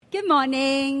Good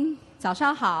morning. 早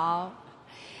上好。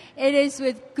 It is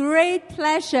with great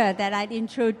pleasure that I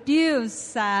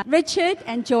introduce Richard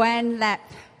and Joanne Lapp.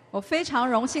 我非常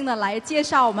荣幸的来介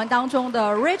绍我们当中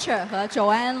的 Richard 和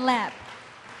Joanne Lapp。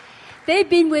 They've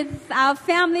been with our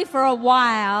family for a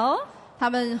while.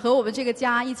 他们和我们这个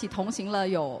家一起同行了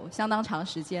有相当长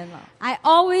时间了。 I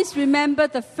always remember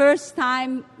the first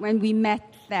time when we met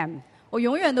them. 我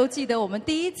永远都记得我们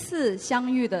第一次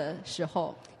相遇的时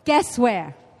候。 Guess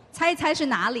where? 猜一猜是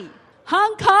哪里？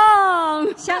 Hong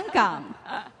Kong. 香港。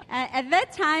 At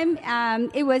that time, I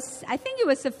think it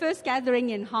was the first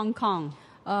gathering in Hong Kong.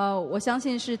 我相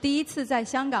信是第一次在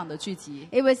香港的聚集。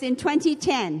 It was in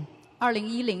 2010.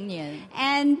 2010年。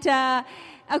 And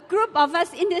a group of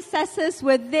us intercessors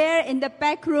were there in the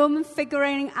back room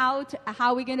figuring out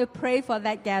how we're going to pray for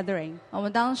that gathering. 我们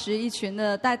当时一群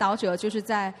的代祷者就是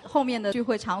在后面的聚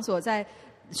会场所在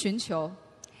寻求。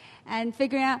 And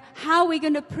figuring out how we're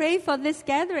going to pray for this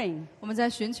gathering. 我们在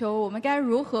寻求我们该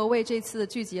如何为这次的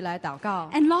聚集来祷告。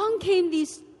 And along came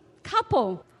this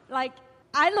couple. Like,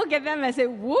 I look at them and say,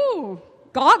 whoa,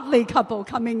 godly couple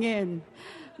coming in.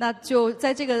 那就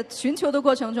在这个寻求的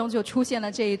过程中，就出现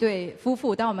了这一对夫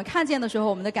妇。当我们看见的时候，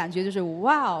我们的感觉就是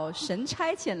哇哦，神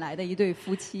差遣来的一对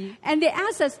夫妻。 And they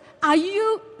asked us, are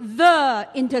you the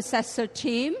intercessor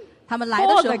team 他们来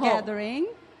的 for 时 the 候， gathering?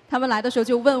 他们来的时候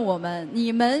就问我们：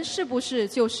你们是不是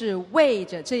就是为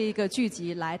着这一个聚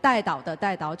集来代祷的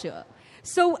代祷者？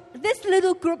 So this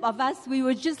little group of us, we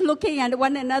were just looking at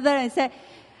one another and said,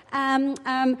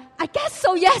 I guess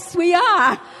so, yes, we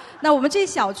are. 那我们这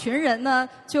小群人呢，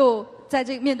就在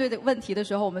这个面对的问题的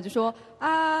时候，我们就说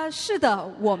啊，是的，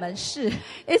我们是。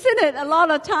 Isn't it a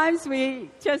lot of times we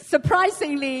just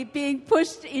surprisingly being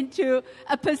pushed into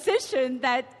a position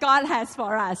that God has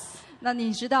for us? 那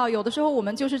你知道，有的时候我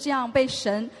们就是这样被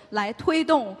神来推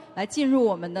动，来进入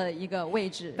我们的一个位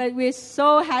置。 But we're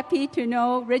so happy to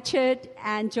know Richard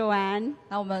and Joanne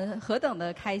那我们何等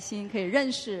的开心，可以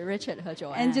认识 Richard 和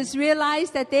Joanne。 and just realize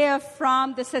that they are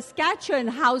from the Saskatchewan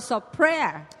House of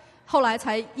Prayer. 后来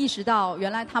才意识到，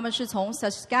原来他们是从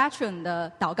Saskatchewan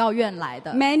的祷告院来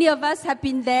的。 Many of us have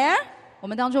been there 我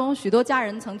们当中许多家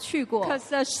人曾去过。 because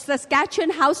the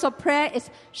Saskatchewan House of Prayer is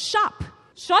SHOP.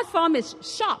 Short form is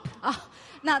SHOP. 啊，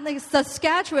那个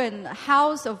Saskatchewan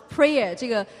House of Prayer 这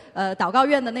个祷告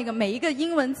院的那个每一个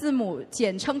英文字母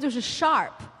简称就是 SHARP。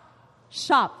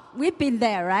 We've been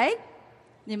there, right?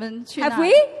 你们去哪 Have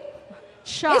we?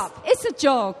 SHARP It's a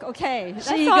joke, okay.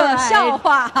 是一个笑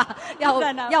话，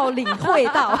真的要领会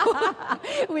到。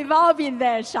We've all been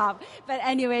there, SHOP. But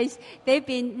anyways, they've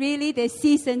been they're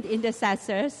seasoned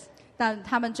intercessors. 但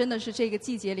他们真的是这个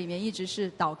季节里面一直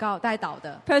是祷告代祷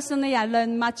的。 Personally, I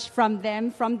learned much from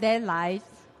them, from their life.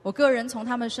 我个人从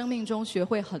他们生命中学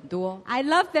会很多。 I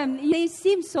love them. They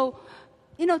seem so,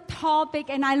 tall,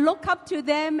 big, and I look up to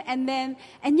them, and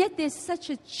yet there's such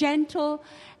a gentle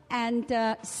and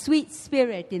sweet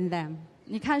spirit in them.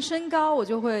 你看身高，我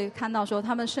就会看到说，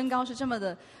他们身高是这么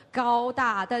的高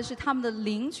大，但是他们的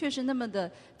灵却是那么的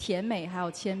甜美，还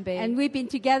有谦卑。 And we've been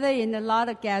together in a lot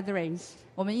of gatherings.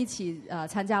 我们一起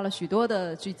参加了许多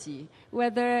的聚集。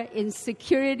 Whether in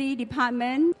security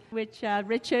department, which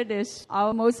Richard is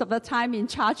most of the time in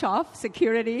charge of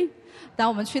security. 当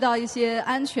我们去到一些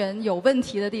安全有问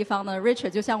题的地方呢 ，Richard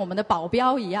就像我们的保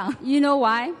镖一样。 You know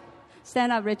why?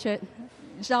 Stand up, Richard.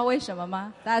 你知道为什么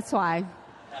吗？ That's why.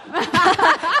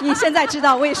 你现在知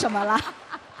道为什么了？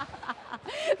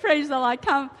 Praise the Lord.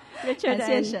 Come, Richard 感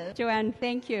谢 and 神。 Joanne,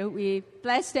 thank you. We're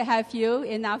blessed to have you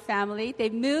in our family. They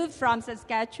moved from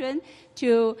Saskatchewan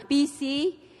to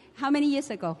BC. How many years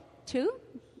ago? 2?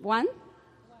 1?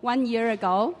 1 year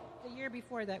ago. The year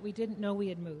before that, we didn't know we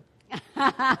had moved.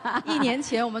 1年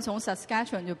前，我们从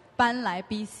Saskatchewan 就搬来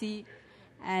BC。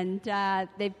 And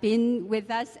they've been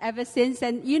with us ever since.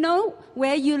 And you know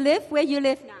where you live? Where you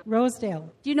live now? Rosedale,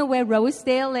 Do you know where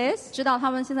Rosedale is? 知道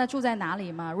他们现在住在哪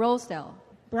里吗 ？Rosedale，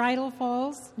 Bridal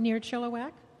Falls near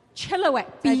Chilliwack. Chilliwack,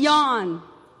 beyond.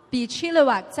 比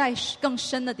Chilliwack 在更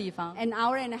深的地方， An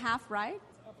hour and a half, right?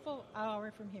 A full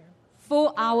hour from here.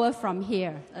 Full hour from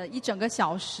here. 一整个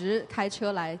小时开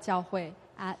车来教会。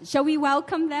 Shall we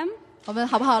welcome them? 我们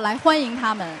好不好来欢迎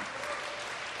他们？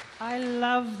 I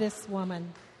love this woman.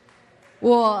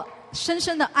 我深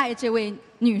深的爱这位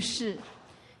女士。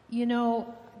 You know,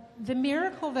 the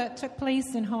miracle that took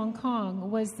place in Hong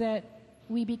Kong was that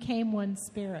we became one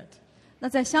spirit. 那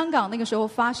在香港那个时候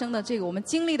发生的这个，我们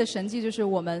经历的神迹就是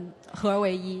我们合而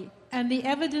为一。 And the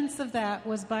evidence of that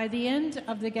was by the end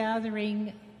of the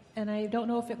gathering, and I don't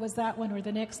know if it was that one or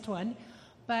the next one,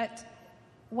 but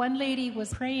one lady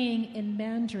was praying in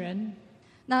Mandarin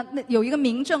那有一个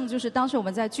明证，就是当时我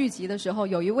们在聚集的时候，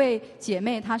有一位姐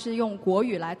妹她是用国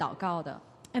语来祷告的。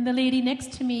And the lady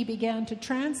next to me began to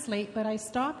translate, but I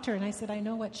stopped her and I said, I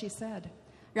know what she said.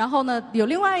 然后呢，有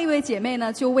另外一位姐妹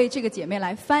呢，就为这个姐妹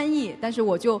来翻译，但是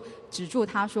我就止住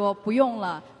她说不用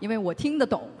了，因为我听得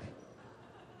懂。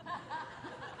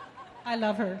I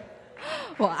love her.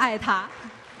 我爱她。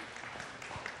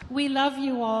We love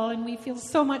you all and we feel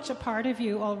so much a part of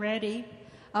you already.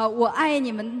 我爱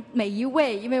你们每一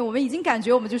位，因为我们已经感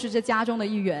觉我们就是这家中的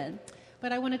一员。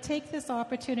But I want to take this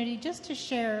opportunity just to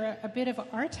share a bit of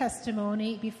our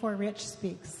testimony before Rich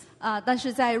speaks. 但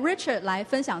是在 Richard 来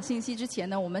分享信息之前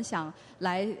呢，我们想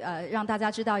来让大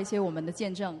家知道一些我们的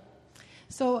见证。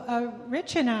So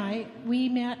Rich and I, we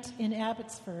met in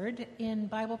Abbotsford in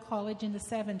Bible College in the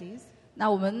 70s.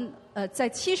 那我们在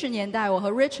70年代，我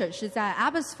和 Richard 是在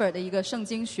Abbotsford 的一个圣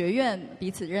经学院彼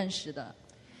此认识的。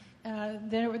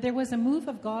There was a move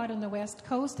of God on the West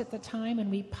Coast at the time, and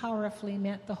we powerfully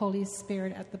met the Holy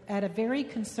Spirit at a very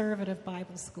conservative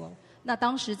Bible school. 那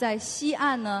当时在西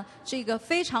岸呢，这个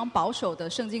非常保守的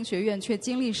圣经学院，却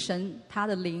经历神他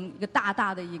的灵，一个大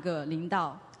大的一个领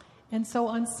导。And so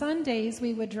on Sundays,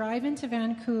 we would drive into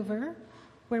Vancouver,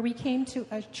 where we came to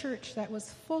a church that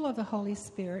was full of the Holy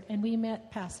Spirit, and we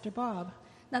met Pastor Bob.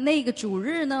 那个主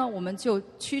日呢，我们就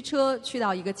驱车去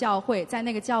到一个教会，在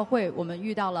那个教会，我们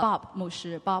遇到了 Bob 牧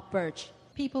师 Bob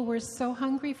Birch。People were so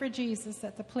hungry for Jesus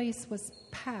that the place was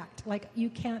packed. Like you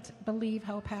can't believe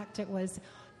how packed it was.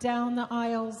 Down the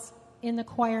aisles, in the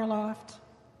choir loft.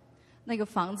 那个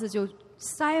房子就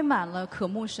塞满了渴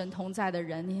慕神同在的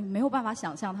人，你没有办法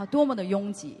想象它多么的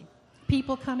拥挤。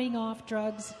People coming off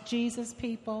drugs, Jesus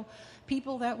people,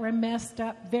 people that were messed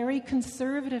up, very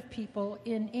conservative people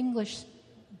in English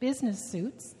business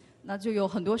suits. 那就有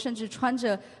很多甚至穿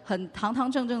着很堂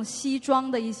堂正正西装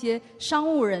的一些商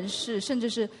务人士，甚至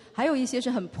是还有一些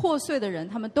是很破碎的人，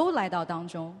他们都来到当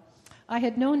中。I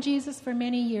had known Jesus for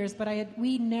many years, but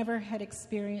we never had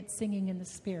experienced singing in the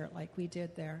Spirit like we did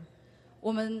there.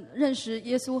 我们认识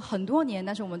耶稣很多年，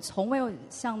但是我们从没有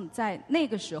像在那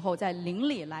个时候在灵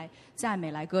里来赞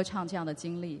美、来歌唱这样的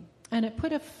经历。And it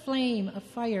put a flame, a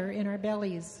fire in our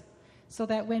bellies, so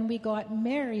that when we got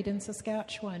married in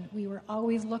Saskatchewan, we were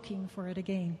always looking for it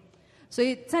again. 所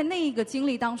以在那一个经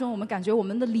历当中，我们感觉我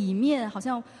们的里面好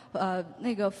像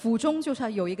那个腹中就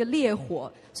是有一个烈火，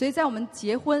所以在我们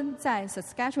结婚在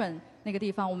Saskatchewan 那个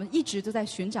地方，我们一直都在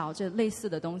寻找这类似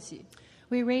的东西。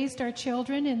We raised our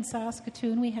children in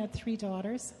Saskatoon. We had 3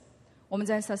 daughters. 我们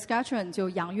在 Saskatchewan 就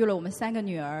养育了我们3个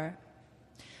女儿。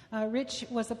Rich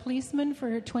was a policeman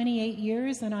for 28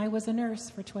 years, and I was a nurse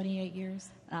for 28 years.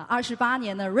 28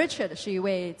年呢 ，Richard 是一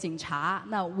位警察，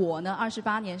那我呢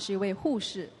28年是一位护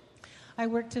士。I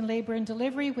worked in labor and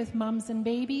delivery with moms and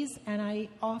babies, and I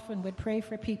often would pray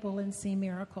for people and see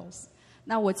miracles.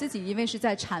 那我自己因为是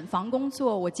在产房工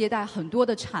作，我接待很多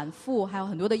的产妇，还有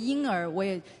很多的婴儿，我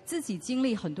也自己经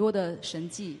历很多的神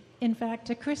迹。In fact,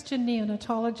 a Christian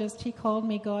neonatologist, he called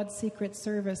me God's secret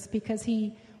service because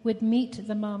he would meet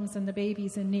the moms and the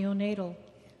babies in neonatal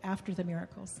after the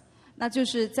miracles. 那就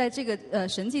是在这个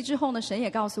神迹之后呢，神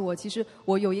也告诉我，其实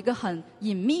我有一个很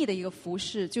隐秘的一个服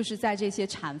事，就是在这些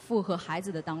产妇和孩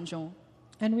子的当中。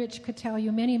And Rich could tell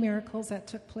you many miracles that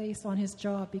took place on his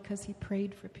job because he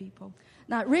prayed for people.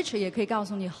 那 Rich 也可以告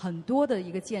诉你很多的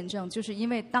一个见证，就是因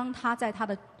为当他在他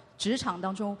的职场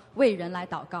当中为人来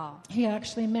祷告。He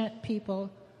actually met people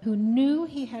who knew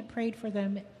he had prayed for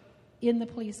them in the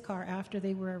police car after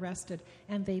they were arrested,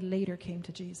 and they later came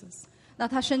to Jesus. 那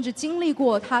他甚至经历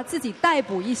过他自己逮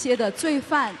捕一些的罪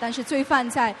犯，但是罪犯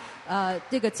在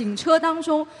这个警车当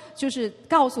中，就是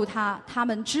告诉他，他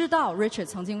们知道 Richard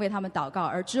曾经为他们祷告，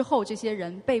而之后这些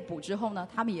人被捕之后呢，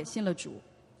他们也信了主。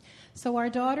So our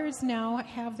daughters now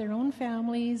have their own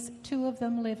families. 2 of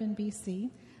them live in BC.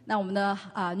 那我们的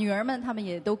女儿们，她们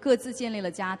也都各自建立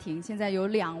了家庭，现在有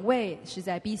2位是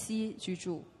在 BC 居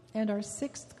住。And our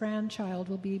 6th grandchild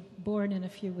will be born in a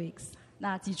few weeks.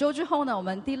 那几周之后呢，我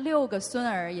们第6个孙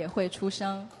儿也会出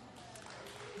生。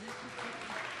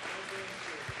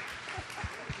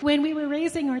When we were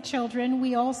raising our children,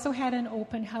 we also had an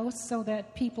open house so that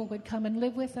people would come and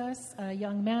live with us. A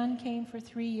young man came for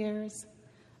 3 years.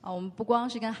 我们不光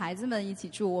是跟孩子们一起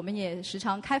住，我们也时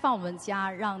常开放我们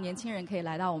家，让年轻人可以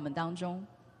来到我们当中。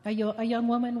A young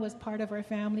woman was part of our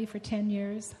family for 10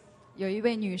 years. 有一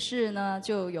位女士呢，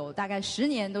就有大概10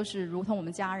年都是如同我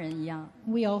们家人一样。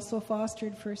We also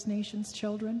fostered First Nations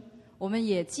children. 我们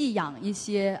也寄养一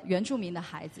些原住民的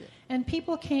孩子。And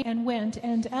people came and went,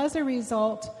 and as a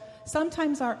result,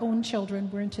 sometimes our own children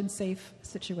weren't in safe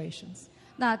situations.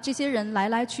 那这些人来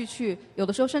来去去，有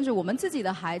的时候甚至我们自己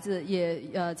的孩子也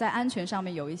在安全上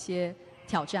面有一些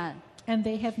挑战。And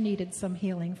they have needed some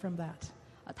healing from that.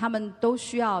 他们都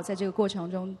需要在这个过程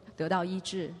中得到医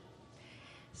治。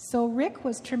So Rick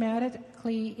was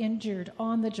traumatically injured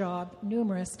on the job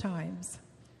numerous times.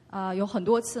 有很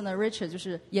多次呢 ，Richard 就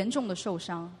是严重的受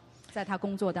伤，在他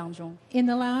工作当中。In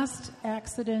the last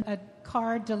accident, a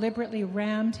car deliberately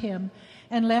rammed him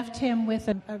and left him with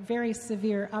a very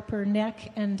severe upper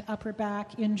neck and upper back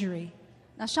injury.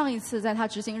 那上一次在他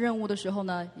执行任务的时候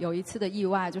呢，有一次的意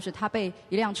外，就是他被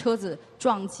一辆车子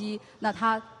撞击，那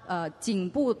他颈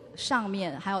部上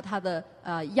面还有他的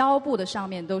腰部的上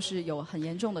面都是有很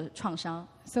严重的创伤。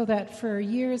So that for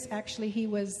years, actually, he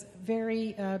was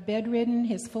very bedridden.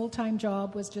 His full-time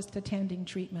job was just attending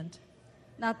treatment.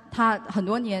 那他很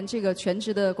多年这个全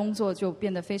职的工作就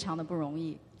变得非常的不容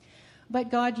易。But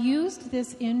God used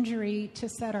this injury to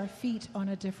set our feet on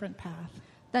a different path.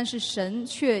 但是神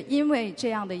却因为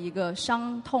这样的一个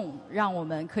伤痛，让我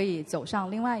们可以走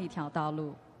上另外一条道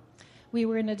路。We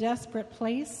were in a desperate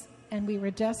place, and we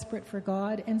were desperate for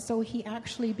God, and so He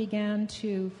actually began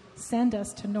to send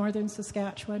us to northern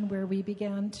Saskatchewan, where we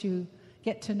began to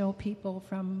get to know people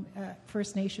from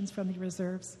First Nations from the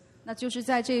reserves. 那就是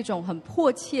在这种很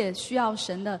迫切需要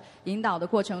神的引导的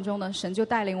过程中呢，神就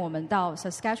带领我们到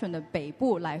Saskatchewan 的北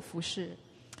部来服侍。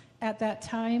At that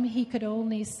time, he could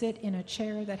only sit in a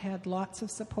chair that had lots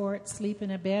of support, sleep in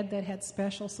a bed that had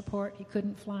special support. He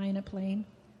couldn't fly in a plane.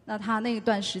 那他那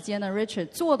段时间呢 ，Richard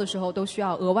坐的时候都需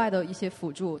要额外的一些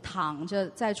辅助，躺着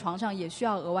在床上也需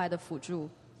要额外的辅助。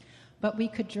But we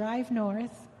could drive north,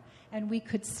 and we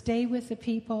could stay with the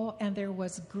people, and there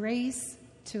was grace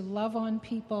to love on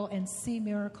people and see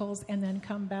miracles and then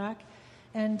come back.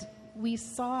 And we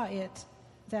saw it,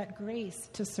 that grace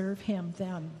to serve him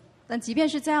then. 但即便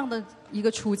是这样的一个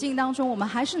处境当中，我们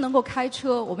还是能够开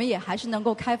车，我们也还是能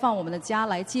够开放我们的家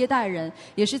来接待人，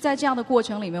也是在这样的过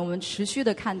程里面，我们持续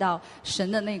的看到神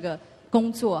的那个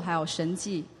工作还有神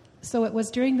迹。So it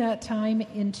was during that time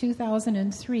in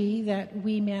 2003 that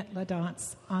we met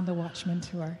LaDance on the Watchman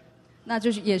Tour. 那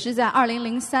就是也是在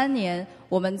2003年，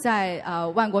我们在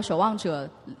万国守望者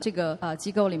这个机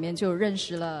构里面就认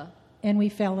识了 And we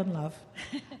fell in love.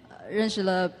 认识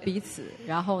了彼此，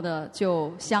然后呢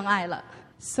就相爱了。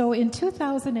So in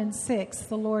 2006,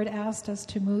 the Lord asked us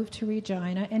to move to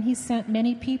Regina, and He sent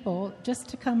many people just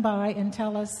to come by and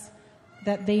tell us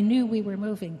that they knew we were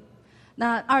moving.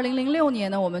 那2006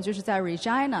年呢，我们就是在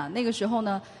Regina， 那个时候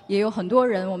呢，也有很多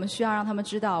人，我们需要让他们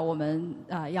知道我们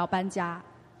要搬家。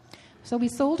So we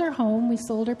sold our home, we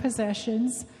sold our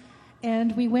possessions,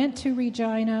 and we went to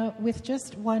Regina with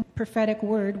just one prophetic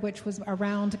word, which was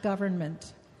around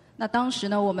government. 那当时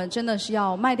呢，我们真的是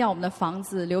要卖掉我们的房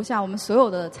子，留下我们所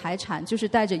有的财产，就是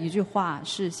带着一句话，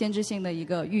是先知性的一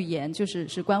个预言，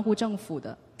是关乎政府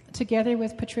的。Together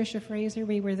with Patricia Fraser,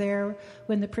 we were there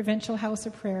when the Provincial House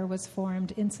of Prayer was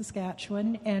formed in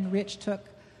Saskatchewan, and Rich took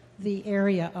the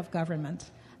area of government.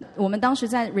 我们当时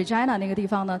在 Regina 那个地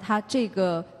方呢，它这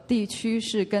个地区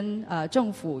是跟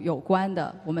政府有关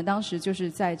的，我们当时就是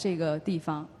在这个地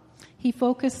方。He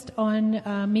focused on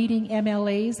meeting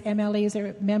MLAs. MLAs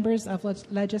are members of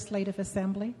Legislative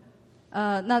Assembly.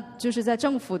 那就是在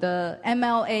政府的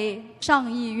MLA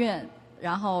上议院，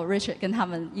然后 Richard 跟他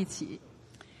们一起。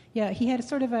Yeah, he had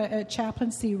sort of a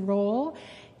chaplaincy role,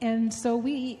 and so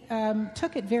we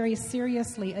took it very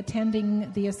seriously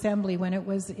attending the assembly when it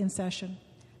was in session.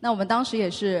 那我们当时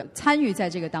也是参与在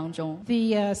这个当中。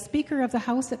The Speaker of the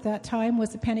House at that time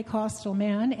was a Pentecostal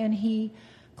man, and he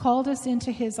called us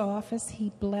into his office.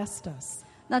 He blessed us.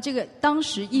 那这个当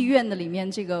时议院的里面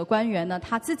这个官员呢，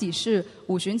他自己是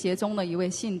五旬节宗的一位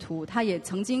信徒，他也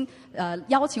曾经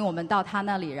邀请我们到他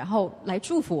那里，然后来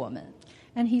祝福我们。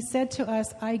And he said to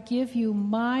us, I give you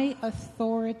my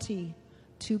authority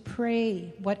to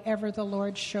pray whatever the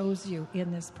Lord shows you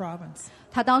in this province.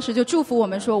 他当时就祝福我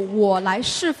们说，我来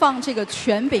释放这个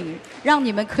权柄，让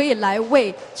你们可以来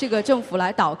为这个政府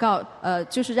来祷告，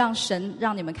就是让神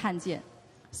让你们看见。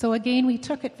So again, we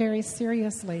took it very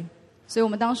seriously. 所以我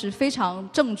们当时非常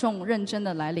郑重认真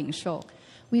的来领受。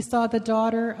We saw the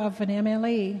daughter of an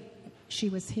MLA. She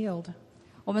was healed.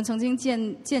 我们曾经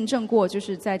见证过，就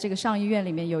是在这个上议院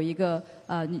里面有一个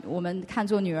我们看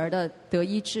作女儿的得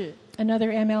医治。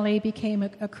Another MLA became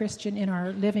a Christian in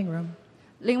our living room.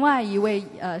 另外一位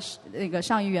那个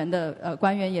上议员的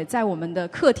官员也在我们的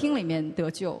客厅里面得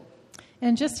救。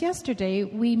And just yesterday,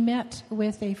 we met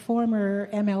with a former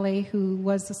MLA who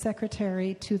was the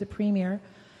secretary to the premier,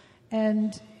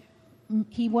 and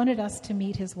he wanted us to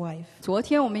meet his wife. 昨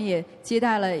天我们也接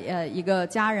待了一个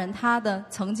家人，他的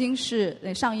曾经是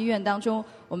上议院当中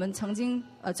我们曾经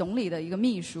总理的一个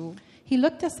秘书。He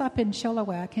looked us up in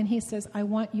Chilliwack and he says, I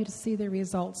want you to see the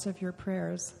results of your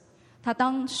prayers. 他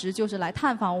当时就是来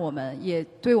探访我们，也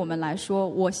对我们来说，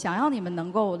我想要你们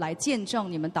能够来见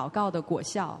证你们祷告的果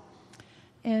效。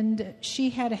And she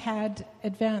had had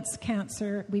advanced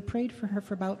cancer. We prayed for her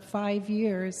for about 5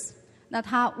 years. 那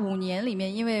他5年里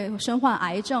面，因为身患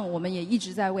癌症，我们也一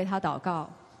直在为他祷告。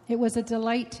It was a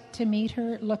delight to meet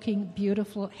her, looking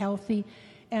beautiful, healthy.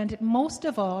 And most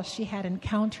of all, she had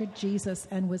encountered Jesus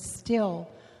and was still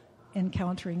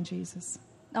encountering Jesus.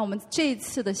 那我们这一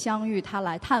次的相遇，他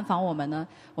来探访我们呢，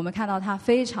我们看到他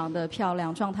非常的漂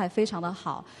亮，状态非常的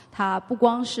好。他不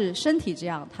光是身体这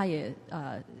样，他也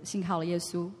信靠了耶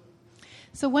稣。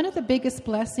So one of the biggest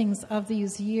blessings of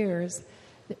these years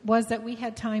was that we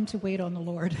had time to wait on the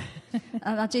Lord.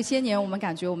 那这些年，我们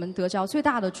感觉我们得着最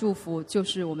大的祝福，就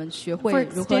是我们学 For 会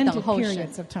如何 extended 等候神，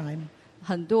 periods of time.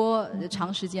 很多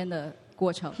长时间的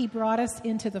过程。 He brought us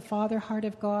into the Father heart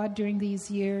of God during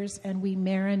these years, and we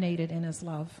marinated in His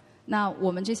love. 那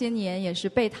我们这些年也是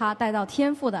被他带到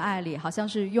天父的爱里，好像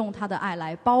是用他的爱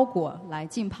来包裹、来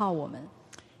浸泡我们。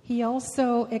He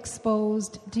also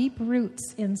exposed deep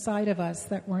roots inside of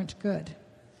us that weren't good.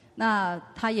 那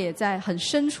他也在很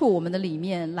深处我们的里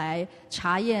面来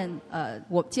查验，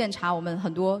检查我们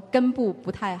很多根部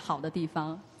不太好的地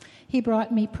方。He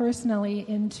brought me personally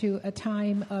into a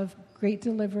time of great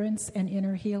deliverance and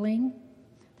inner healing.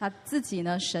 他自己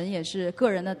呢，神也是个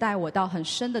人的带我到很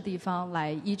深的地方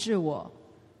来医治我。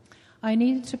I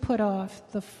needed to put off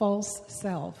the false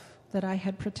self that I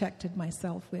had protected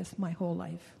myself with my whole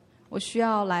life. 我需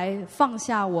要来放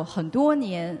下我很多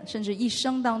年甚至一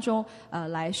生当中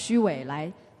来虚伪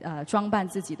来装扮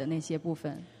自己的那些部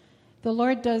分。The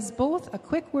Lord does both a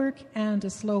quick work and a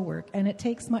slow work, and it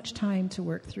takes much time to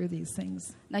work through these things.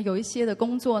 那有一些的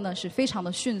工作呢是非常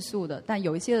的迅速的，但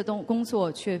有一些的工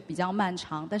作却比较漫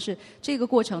长。但是这个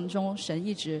过程中，神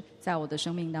一直在我的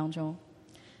生命当中。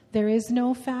There is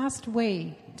no fast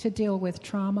way to deal with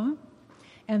trauma,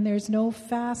 and there's no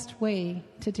fast way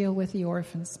to deal with the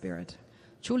orphan spirit.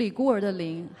 处理孤儿的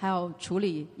灵，还有处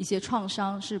理一些创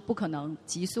伤，是不可能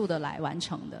急速的来完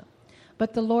成的。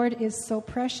But the Lord is so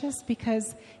precious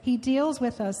because He deals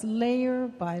with us layer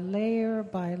by layer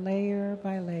by layer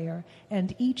by layer.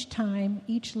 And each time,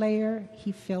 each layer,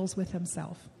 He fills with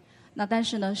Himself. 那但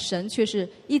是呢，神却是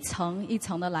一层一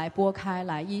层的来剥开、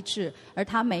来医治，而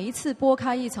他每一次剥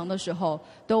开一层的时候，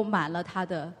都满了他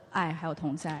的爱还有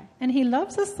同在。And He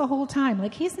loves us the whole time.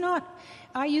 Like He's not...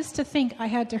 I used to think I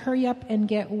had to hurry up and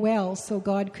get well so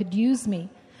God could use me.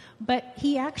 But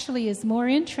He actually is more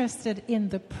interested in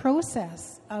the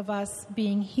process of us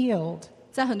being healed.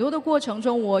 在很多的过程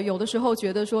中，我有的时候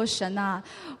觉得说，神啊，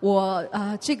我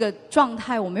这个状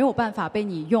态我没有办法被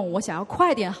你用，我想要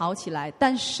快点好起来，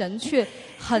但神却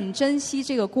很珍惜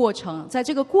这个过程，在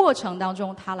这个过程当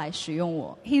中，他来使用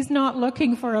我。He's not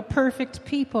looking for a perfect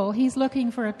people. He's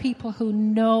looking for a people who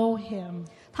know Him.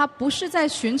 他不是在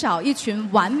寻找一群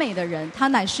完美的人，他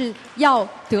乃是要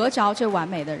得着这完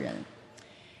美的人。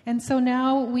And so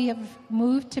now we have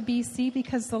moved to BC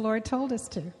because the Lord told us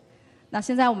to. 那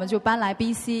现在我们就搬来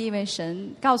BC， 因为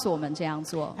神告诉我们这样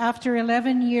做。After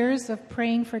 11 years of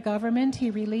praying for government,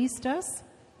 He released us.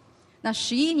 那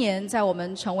11年在我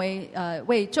们成为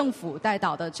为政府代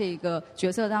祷的这个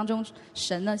角色当中，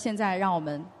神呢现在让我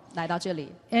们来到这里。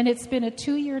And it's been a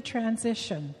 2-year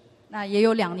transition. 那也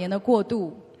有2年的过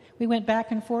渡。We went back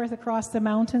and forth across the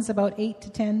mountains about 8 to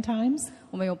 10 times.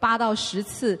 我们有8到10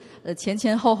次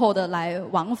前后的来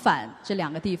往返这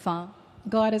2个地方。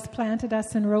God has planted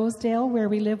us in Rosedale, where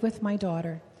we live with my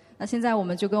daughter. 那现在我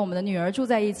们就跟我们的女儿住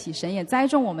在一起，神也栽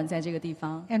种我们在这个地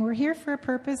方。And we're here for a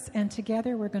purpose, and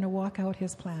together we're going to walk out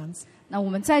His plans. 那我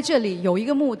们在这里有一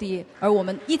个目的，而我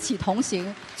们一起同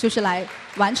行，就是来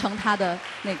完成他的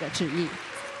那个旨意。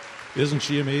Isn't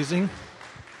she amazing?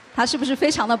 他是不是非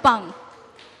常的棒？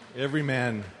 Every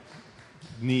man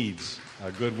needs a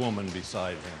good woman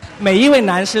beside him. 每一位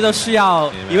男士都需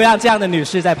要一位这样的女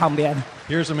士在旁边。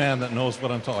Here's a man that knows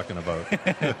what I'm talking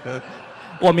about.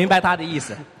 我明白他的意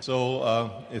思。So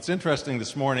it's interesting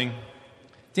this morning.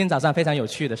 今天早上非常有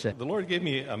趣的是， The Lord gave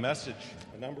me a message,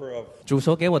 a number of... 主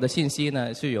所给我的信息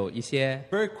呢，是有一些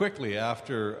Very quickly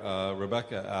after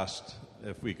Rebecca asked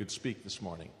if we could speak this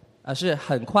morning. 是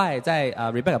很快在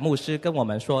Rebecca 牧师跟我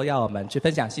们说要我们去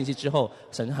分享信息之后，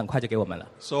神很快就给我们了。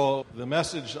 So the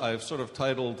message I've sort of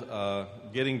titled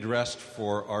Getting Dressed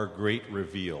for Our Great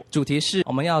Reveal. 主题是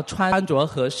我们要穿着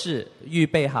合适，预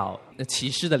备好启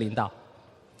示的领导。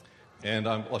And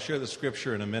I'll share the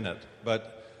scripture in a minute, but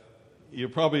you're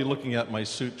probably looking at my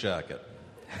suit jacket.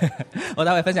 我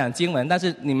待会分享经文，但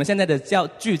是你们现在的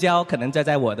聚焦可能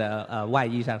在我的外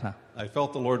衣上哈。I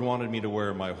felt the Lord wanted me to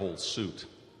wear my whole suit.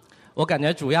 我感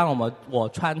觉主要我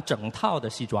穿整套的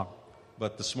西装。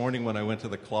But this morning when I went to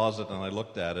the closet and I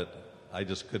looked at it, I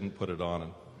just couldn't put it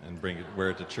on and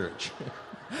wear it to church.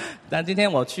 但今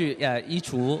天我去衣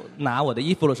橱拿我的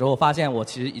衣服的时候，我发现我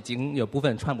其实已经有部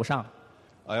分穿不上。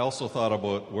I also thought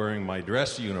about wearing my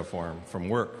dress uniform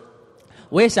from work.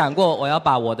 我也想过我要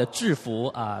把我的制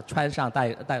服穿上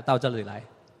带到这里来。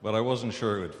But I wasn't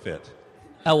sure it would fit.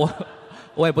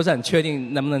 我也不是很确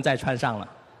定能不能再穿上了。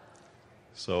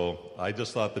So I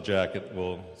just thought the jacket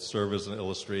will serve as an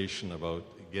illustration about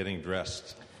getting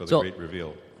dressed for the great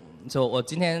reveal. 所以我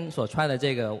今天所穿的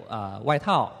这个外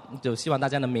套，就希望大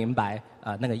家能明白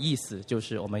那个意思，就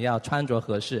是我们要穿着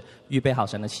合适，预备好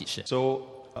神的启示。So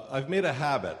I've made a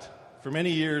habit. For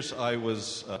many years, I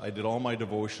did all my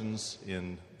devotions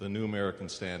in the New American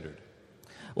Standard.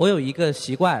 我有一个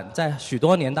习惯，在许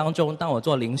多年当中，当我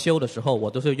做灵修的时候，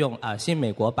我都是用新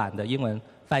美国版的英文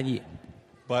翻译。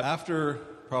But after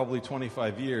probably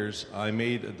 25 years, I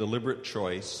made a deliberate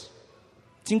choice.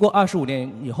 经过25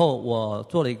年以后，我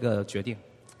做了一个决定。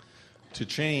To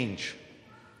change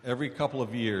every couple of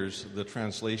years the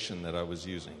translation that I was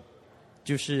using.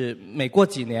 就是每过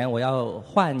几年，我要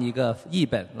换一个译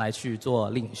本来去做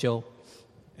灵修。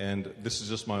And this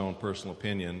is just my own personal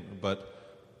opinion, but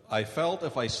I felt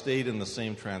if I stayed in the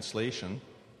same translation,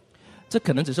 这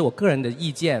可能只是我个人的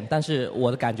意见，但是我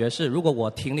的感觉是，如果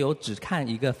我停留只看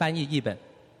一个翻译译本，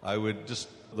 I would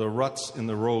the ruts in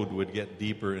the road would get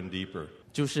deeper and deeper.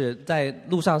 就是在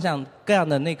路上像各样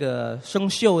的那个生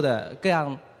锈的、各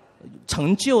样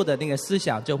陈旧的那个思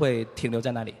想就会停留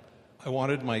在那里。I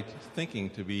wanted my thinking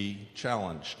to be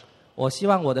challenged. 我希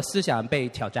望我的思想被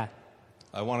挑战。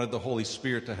I wanted the Holy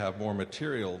Spirit to have more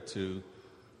material to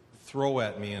throw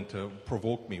at me and to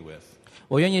provoke me with.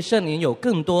 我愿意圣灵有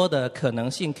更多的可能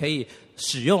性可以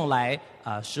使用来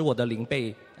使我的灵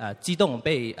被激动、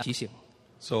被提醒。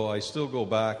So I still go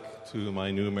back to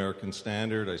my New American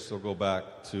Standard. I still go back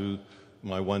to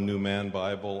my One New Man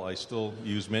Bible. I still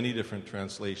use many different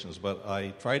translations, but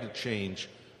I try to change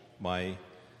my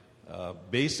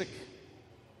basic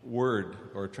word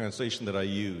or translation that I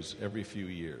use every few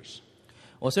years.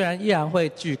 我虽然依然会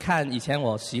去看以前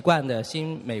我习惯的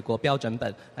新美国标准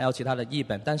本，还有其他的译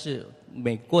本，但是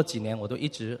每过几年我都一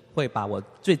直会把我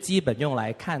最基本用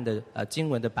来看的经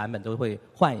文的版本都会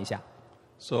换一下。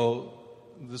So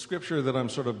the scripture that I'm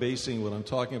sort of basing what I'm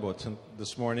talking about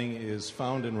this morning is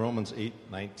found in Romans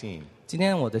 8:19. 今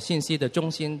天我的信息的中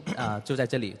心就在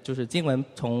这里，就是经文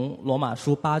从罗马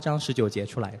书8章19节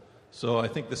出来。So I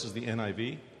think this is the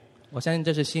NIV. 我相信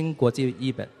这是新国际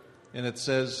译本。And it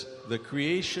says, the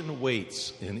creation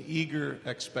waits in eager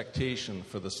expectation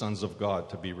for the sons of God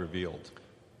to be revealed.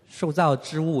 受造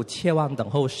之物切望等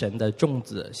候神的种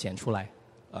子显出来。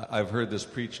I've heard this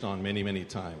preached on many, many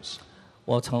times.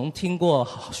 我曾听过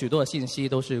许多的信息，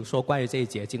都是说关于这一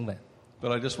节经文。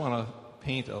But I just want to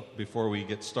paint, before we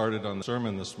get started on the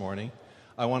sermon this morning,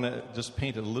 I want to just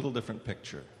paint a little different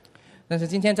picture. 但是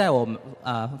今天在我们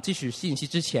继续信息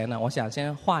之前呢，我想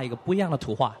先画一个不一样的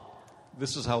图画。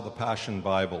This is how the Passion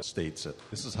Bible states it.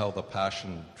 This is how the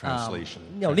Passion translation.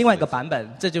 有另外一个版本，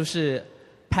这就是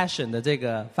Passion 的这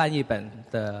个翻译本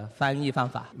的翻译方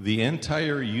法。The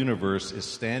entire universe is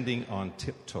standing on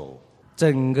tiptoe.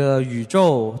 整个宇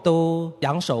宙都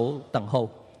仰首等候。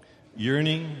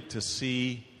Yearning to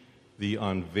see the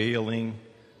unveiling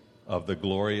of the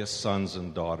glorious sons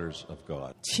and daughters of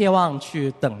God. 切望去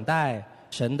等待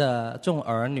神的众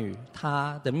儿女，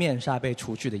他的面纱被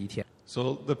除去的一天。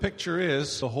So the picture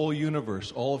is the whole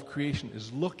universe, all of creation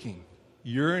is looking,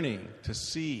 yearning to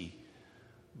see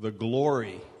the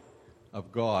glory of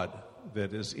God that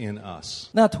is in us.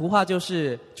 那图画就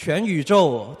是全宇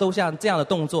宙都像这样的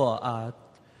动作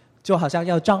就好像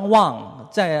要张望，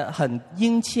在很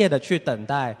殷切的去等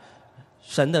待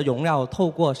神的荣耀透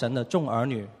过神的众儿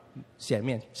女显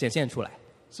现出来。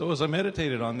So as I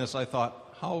meditated on this, I thought,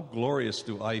 how glorious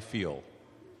do I feel?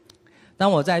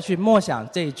 当我再去默想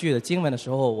这一句的经文的时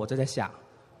候，我就在想，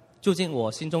究竟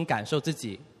我心中感受自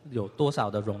己有多少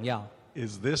的荣耀？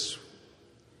 Is this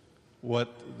what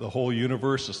the whole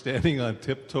universe is standing on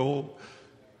tiptoe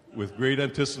with great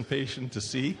anticipation to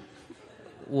see?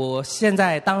 我现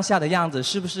在当下的样子，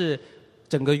是不是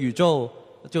整个宇宙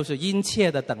就是殷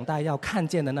切的等待要看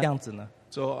见的那样子呢？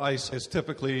 So as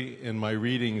typically in my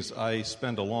readings, I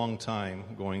spend a long time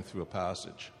going through a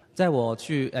passage. 在我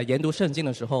去研读圣经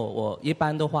的时候，我一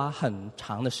般都花很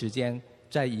长的时间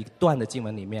在一段的经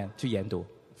文里面去研读。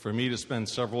For me to spend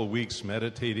several weeks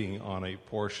meditating on a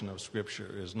portion of Scripture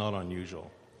is not unusual.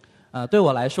 对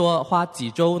我来说，花几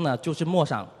周呢，就是默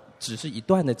想只是一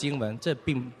段的经文，这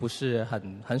并不是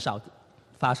很少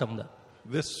发生的。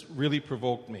This really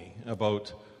provoked me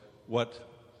about what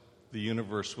the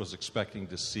universe was expecting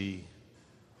to see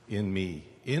in me,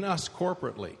 in us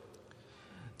corporately.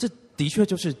 这的确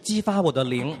就是激发我的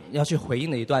灵要去回应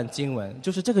的一段经文，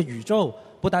就是这个宇宙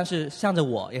不单是向着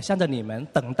我，也向着你们，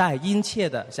等待殷切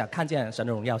的想看见神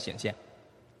的荣耀显现。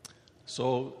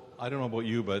So I don't know about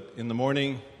you, but in the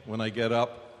morning when I get up,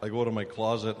 I go to my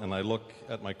closet and I look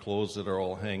at my clothes that are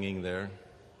all hanging there.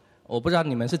 我不知道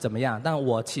你们是怎么样，但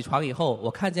我起床以后，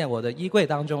我看见我的衣柜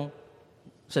当中，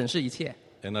审视一切，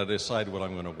 And I decide what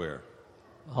I'm going to wear.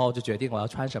 然后就决定我要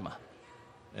穿什么。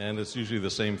And it's usually the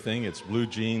same thing. It's blue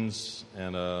jeans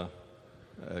and a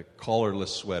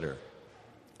collarless sweater.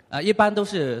 一般都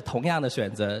是同样的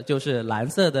选择，就是蓝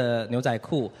色的牛仔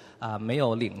裤没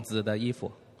有领子的衣服。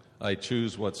I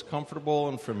choose what's comfortable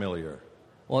and familiar.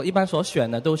 我一般所选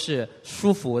的都是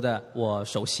舒服的，我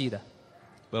熟悉的。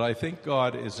But I think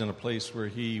God is in a place where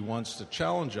He wants to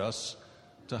challenge us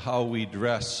to how we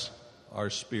dress our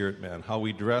spirit man, how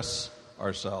we dress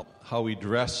ourselves, how we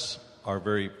dress our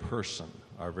very person,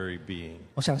 our very being.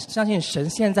 我相信神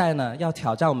现在呢，要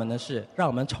挑战我们的是，让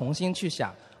我们重新去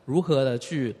想如何的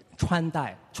去穿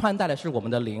戴，穿戴的是我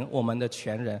们的灵，我们的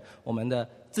全人，我们的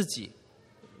自己。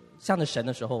向着神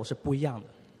的时候是不一样的。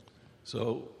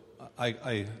So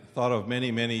I thought of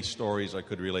many, many stories I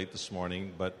could relate this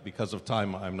morning, but because of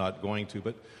time I'm not going to.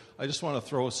 But I just want to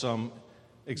throw some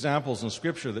examples in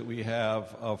Scripture that we have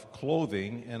of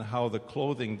clothing and how the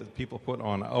clothing that people put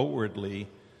on outwardly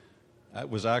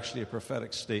was actually a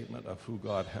prophetic statement of who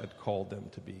God had called them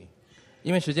to be.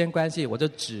 因为时间关系，我就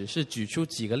只是举出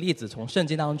几个例子，从圣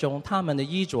经当中他们的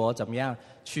衣着怎么样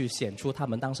去显出他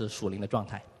们当时属灵的状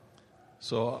态。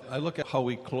So I look at how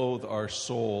we clothe our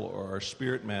soul or our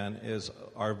spirit man is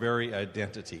our very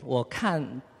identity. 我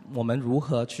看我们如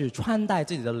何去穿戴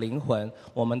自己的灵魂，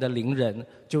我们的灵人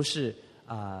就是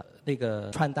那个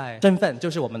穿戴身份，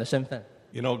就是我们的身份。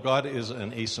You know, God is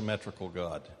an asymmetrical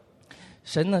God.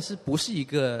 神呢是不是一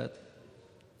个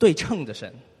对称的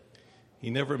神？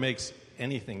 He never makes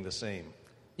anything the same.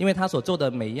 因为他所做的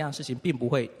每一样事情并不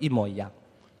会一模一样。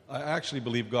I actually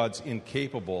believe God's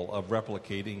incapable of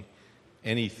replicating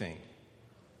anything.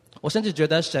 我甚至觉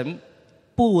得神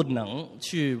不能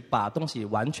去把东西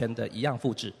完全的一样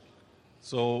复制。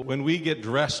So when we get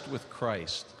dressed with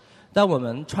Christ, 当我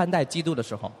们穿戴基督的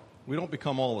时候， we don't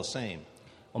become all the same.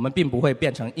 我们并不会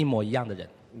变成一模一样的人。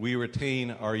We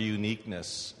retain our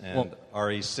uniqueness and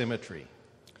our asymmetry.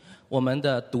 我们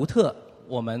的独特，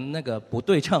我们那个不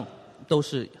对称，都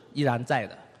是依然在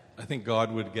的。I think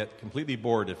God would get completely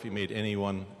bored if He made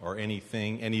anyone or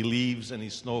anything, any leaves, any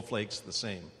snowflakes the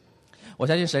same. 我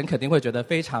相信神肯定会觉得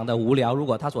非常的无聊，如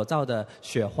果他所造的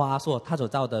雪花，他所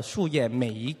造的树叶，每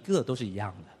一个都是一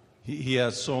样的。He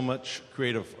has so much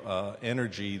creative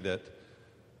energy that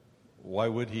why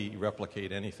would He replicate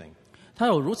anything? 他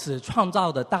有如此创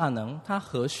造的大能，他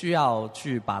何须要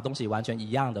去把东西完全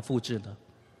一样的复制呢？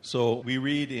 So we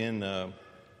read in,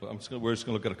 we're just going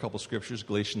to look at a couple scriptures,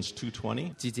 Galatians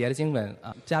 2:20. 几节的经文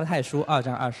加拉太书2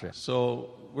章20。So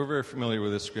we're very familiar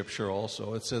with this scripture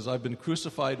also. It says, I've been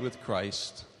crucified with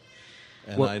Christ,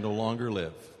 and I no longer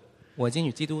live. 我已经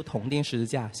与基督同钉十字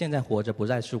架，现在活着不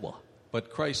再是我， But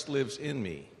Christ lives in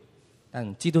me.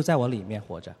 但基督在我里面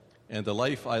活着。 And the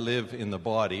life I live in the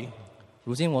body,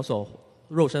 如今我所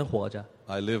肉身活着，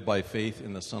 I live by faith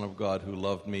in the Son of God who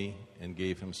loved me and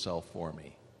gave himself for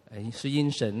me. 是因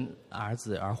神儿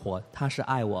子而活，他是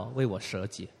爱我，为我舍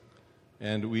己。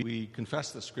 And we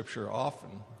confess the scripture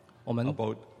often 我们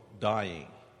about dying.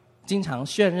 经常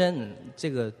宣认这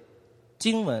个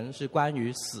经文是关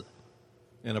于死，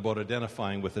 And about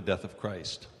identifying with the death of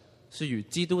Christ. 是与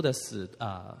基督的死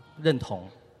认同。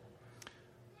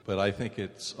 But I think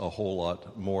it's a whole lot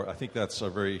more. I think that's a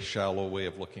very shallow way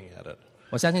of looking at it.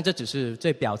 我相信这只是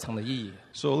最表层的意义。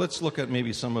 So let's look at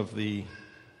maybe some of the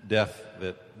death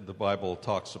that the Bible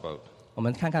talks about. 我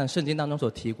们看看圣经当中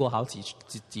所提过好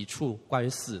几处关于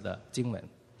死的经文。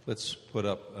 Let's put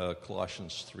up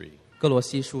Colossians 3. 哥罗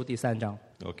西书第3章。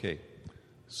 Okay.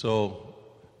 So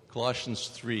Colossians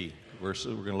 3, we're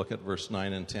going to look at verse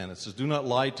 9 and 10. It says, Do not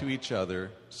lie to each other,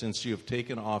 since you have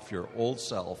taken off your old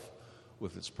self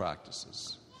with its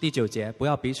practices. 第9节，不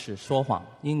要彼此说谎，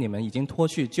因你们已经脱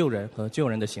去旧人和旧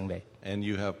人的行为， And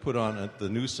you have put on the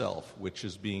new self, which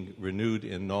is being renewed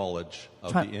in knowledge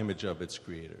of the image of its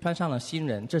creator. 穿上了新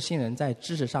人。这新人在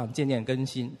知识上渐渐更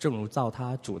新，正如造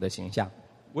他主的形象。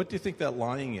 What do you think that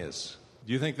lying is?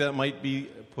 Do you think that might be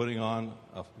putting on,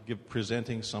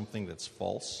 presenting something that's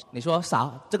false? 你说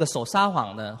这个手撒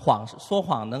谎的说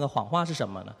谎那个谎话是什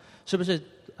么呢？是不是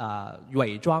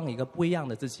伪装一个不一样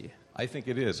的自己？ I think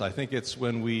it is. I think it's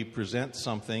when we present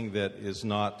something that is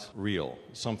not real,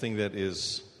 something that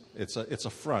is, it's a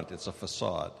front, it's a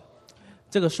facade.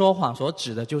 这个说谎所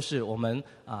指的就是我们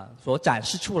所展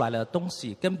示出来的东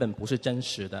西根本不是真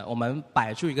实的，我们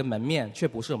摆出一个门面，却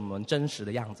不是我们真实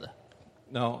的样子。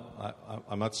 Now,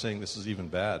 I'm not saying this is even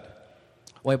bad,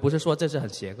 我也不是说这是很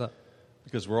邪恶，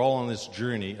 because we're all on this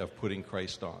journey of putting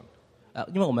Christ on.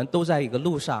 因为我们都在一个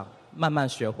路上，慢慢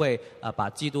学会把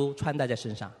基督穿戴在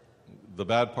身上。 The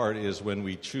bad part is when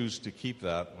we choose to keep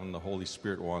that, when the Holy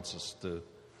Spirit wants us to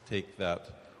take that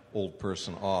old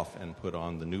person off and put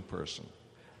on the new person.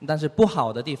 但是不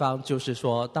好的地方就是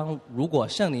说，如果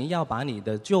圣灵要把你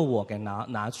的旧我给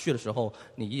拿去的时候，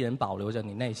你依然保留着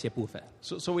你那些部分。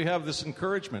So we have this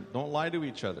encouragement: don't lie to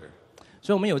each other. 所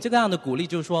以我们有这个样的鼓励，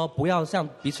就是说不要向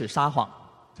彼此撒谎，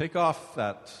 Take off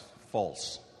that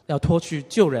false 要脱去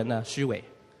旧人的虚伪，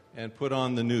 and put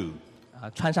on the new.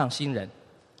 穿上新人。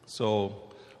 So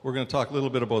we're going to talk a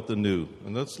little bit about the new,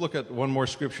 and let's look at one more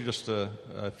scripture, just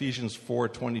Ephesians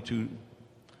 4:22,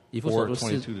 以弗所书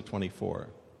 4:22 to 24.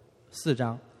 4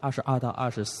章22到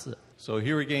24。 So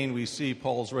here again, we see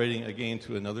Paul's writing again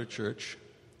to another church.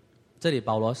 这里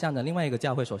保罗向着另外一个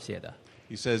教会所写的，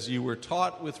 He says, "You were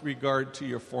taught with regard to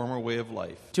your former way of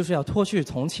life, 就是要脱去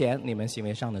从前你们行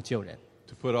为上的旧人。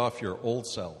 to put off your old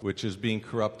self, which is being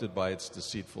corrupted by its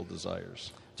deceitful desires,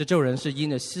 这旧人是因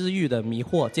着私欲的迷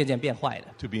惑渐渐变坏的，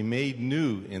 to be made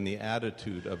new in the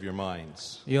attitude of your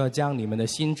minds, 又要将你们的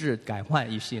心智改换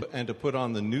一新， and to put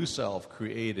on the new self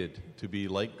created to be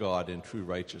like God in true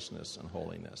righteousness and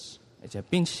holiness." 而且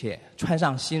并且穿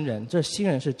上新人，这新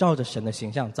人是照着神的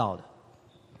形象造的，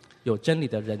有真理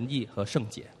的仁义和圣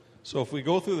洁。 So if we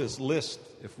go through this list,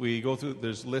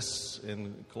 there's lists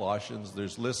in Colossians,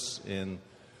 there's lists in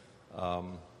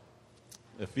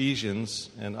Ephesians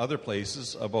and other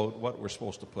places about what we're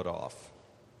supposed to put off.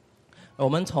 我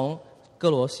们从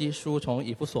哥罗西书、从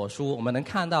以弗所书，我们能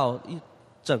看到一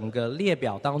整个列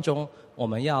表当中，我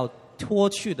们要脱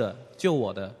去的救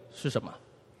我的是什么？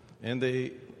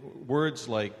 And words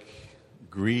like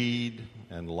greed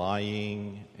and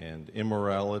lying and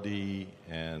immorality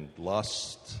and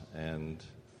lust and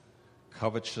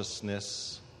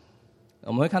covetousness.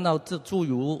 我们会看到诸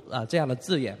如这样的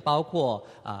字眼，包括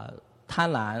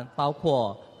贪婪，包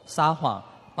括撒谎，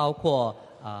包括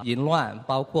淫乱，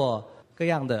包括各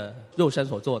样的肉身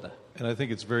所做的。 And I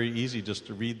think it's very easy just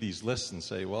to read these lists and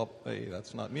say, well, hey,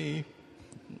 that's not me.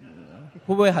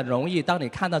 会不会很容易？当你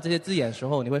看到这些字眼的时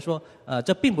候，你会说，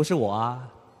这并不是我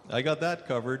啊， I got that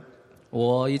covered.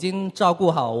 我已经照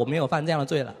顾好，我没有犯这样的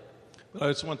罪了。 But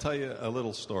I just want to tell you a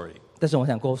little story. 但是我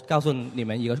想告诉你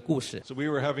们一个故事。 So we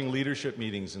were having leadership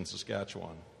meetings in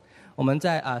Saskatchewan. 我们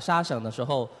在沙省的时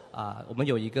候我们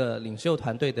有一个领袖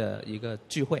团队的一个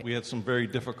聚会， We had some very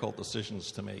difficult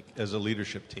decisions to make as a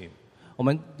leadership team. 我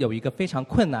们有一个非常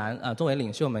困难作为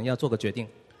领袖们要做个决定。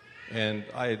 And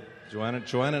Joanna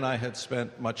and I had spent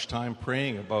much time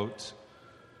praying about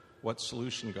what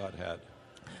solution God had.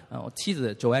 我妻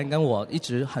子九安跟我一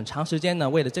直很长时间呢，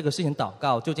为了这个事情祷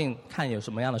告，究竟看有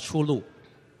什么样的出路。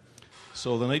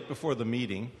 So the night before the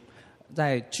meeting,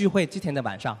 在聚会之前的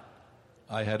晚上，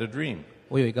 I had a dream.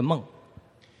 我有一个梦，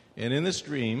 And in this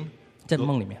dream, 在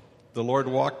梦里面， the Lord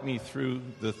walked me through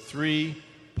the 3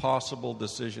 possible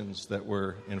decisions that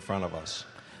were in front of us.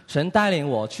 神带领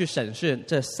我去审视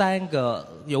这3个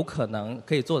有可能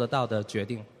可以做得到的决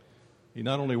定。 He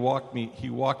not only walked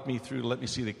me through to let me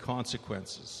see the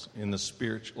consequences in the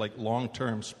spirit, like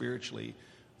long-term spiritually,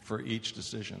 for each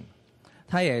decision.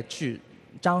 他也去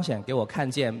彰显给我看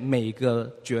见每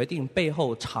个决定背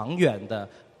后长远的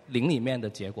灵里面的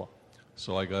结果。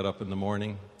 So I got up in the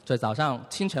morning. 所以早上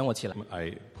清晨我起来，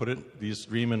 I put this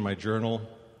dream in my journal.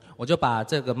 我就把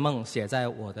这个梦写在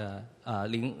我的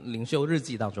灵修日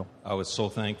记当中。 I was so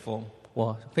thankful.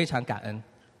 我非常感恩。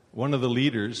 One of the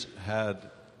leaders had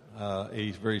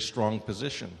a very strong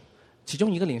position. 其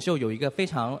中一个领袖有一个非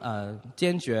常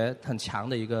坚决、很强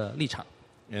的一个立场。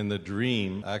 And the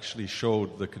dream actually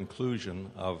showed the conclusion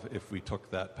of if we took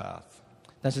that path.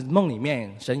 但是梦里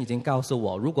面，神已经告诉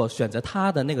我，如果选择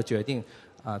他的那个决定，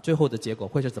最后的结果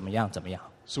会是怎么样？怎么样？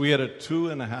 So we had a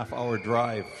 2.5-hour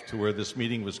drive to where this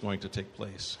meeting was going to take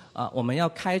place. 我们要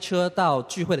开车到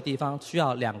聚会的地方，需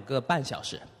要2个半小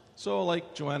时。 So like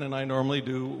Joanna and I normally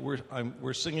do,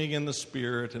 we're singing in the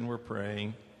Spirit and we're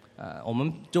praying. 我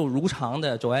们就如常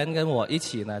的，九安跟我一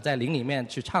起呢，在灵里面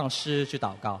去唱诗、去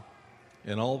祷告。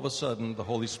And all of a sudden, the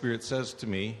Holy Spirit says to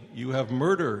me, "You have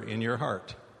murder in your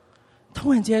heart."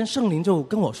 突然间，圣灵就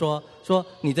跟我说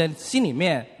你的心里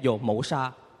面有谋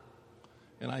杀。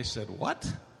And I said, "What?"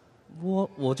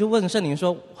 我就问圣灵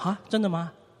说：啊，真的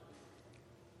吗？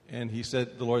 And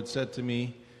the Lord said to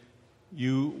me,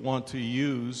 "You want to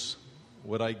use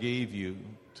what I gave you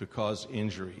to cause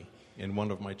injury in one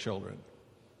of my children."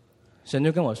 神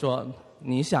就跟我说，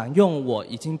你想用我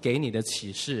已经给你的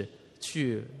启示，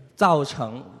去造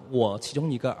成我其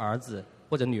中一个儿子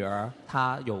或者女儿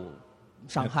他有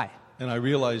伤害。And I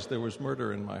realized there was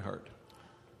murder in my heart.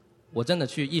 我真的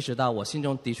去意识到我心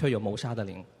中的确有谋杀的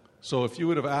灵。So if you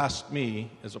would have asked me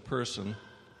as a person,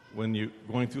 when you're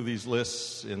going through these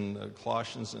lists in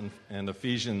Colossians and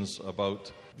Ephesians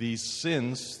about these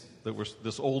sins that were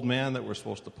this old man that we're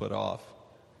supposed to put off,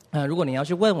 如果你要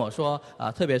去问我说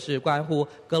特别是关乎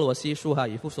哥罗西书和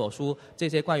以弗所书这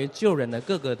些关于救人的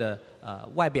各个的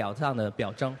外表上的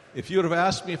表征， if you would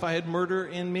have asked me if I had murder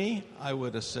in me, I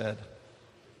would have said,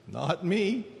 "Not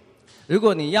me." 如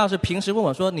果你要是平时问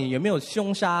我说你有没有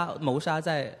凶杀谋杀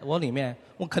在我里面，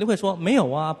我肯定会说没有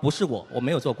啊，不是我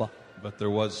没有做过。But there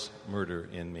was murder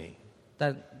in me.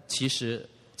 但其实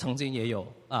曾经也有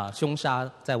凶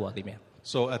杀在我里面。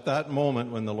 So at that moment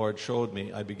when the Lord showed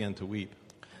me, I began to weep.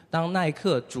 当那一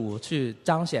刻主去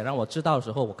彰显让我知道的时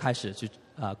候，我开始去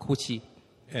哭泣，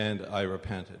 And I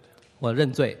repented. 我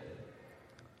认罪。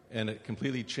 And it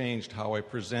completely changed how I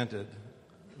presented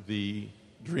the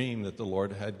dream that the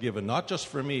Lord had given, not just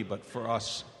for me, but for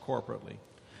us corporately.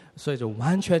 所以就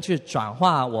完全去转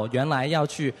化我原来要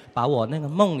去把我那个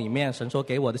梦里面神所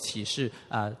给我的启示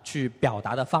去表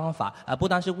达的方法不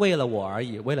单是为了我而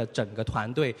已，为了整个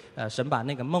团队神把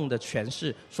那个梦的诠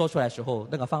释说出来的时候，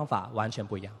那个方法完全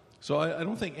不一样。 So I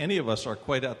don't think any of us are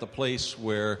quite at the place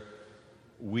where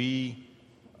we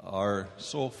are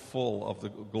so full of the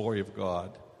glory of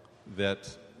God that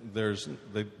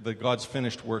that God's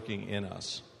finished working in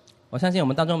us. 我相信我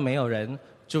们当中没有人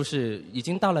就是已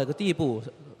经到了一个地步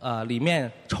里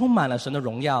面充满了神的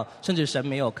荣耀，甚至神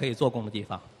没有可以做工的地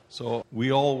方。 So we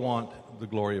all want the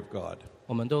glory of God.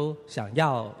 我们都想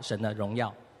要神的荣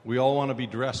耀， We all want to be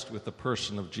dressed with the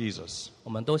person of Jesus. 我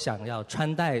们都想要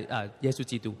穿戴耶稣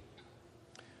基督。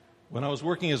 When I was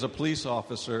working as a police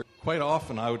officer, quite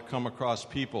often I would come across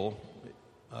people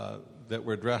that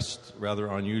were dressed rather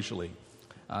unusually.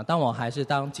 当我还是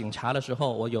当警察的时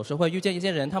候，我有时候会遇见一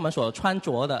些人，他们所穿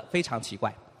着的非常奇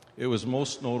怪。 It was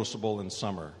most noticeable in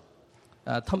summer.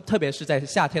 特别是在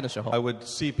夏天的时候 I，would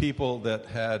see people that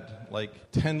had like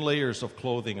 10 layers of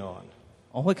clothing on.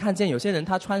 我会看见有些人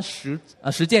他穿10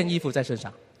件衣服在身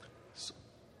上。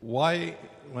 Why,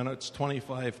 when it's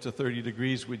 25 to 30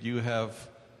 degrees, would you have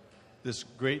this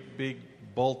great big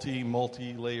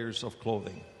multi layers of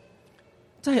clothing?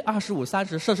 在25、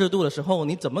30摄氏度的时候，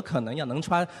你怎么可能能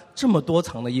穿这么多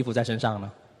层的衣服在身上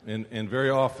呢？ And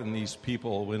very often these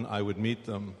people, when I would meet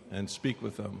them and speak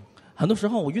with them, 很多时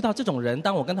候我遇到这种人，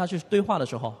当我跟他去对话的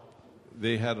时候，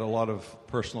 they had a lot of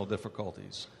personal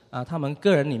difficulties. 他们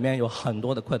个人里面有很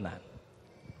多的困难。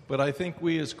 But I think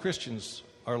we as Christians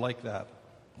are like that.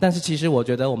 但是其实我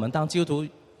觉得我们当基督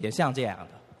徒也像这样的。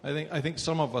 I think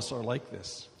some of us are like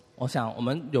this. 我想我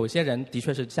们有些人的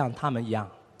确是像他们一样，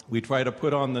 We try to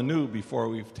put on the new before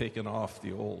we've taken off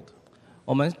the old.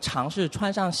 我们尝试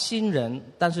穿上新人，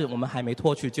但是我们还没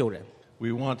脱去旧人。 We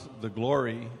want the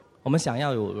glory. 我们想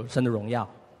要有神的荣耀，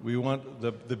 We want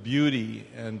the beauty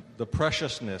and the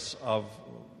preciousness of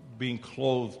being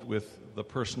clothed with the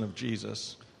person of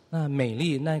Jesus. 那美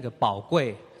丽那个宝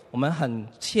贵，我们很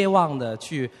切望的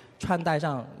去穿戴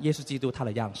上耶稣基督他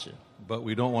的样式， But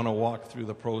we don't want to walk through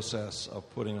the process of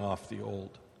putting off the old.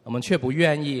 我们却不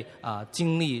愿意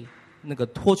经历那个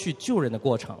脱去旧人的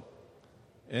过程，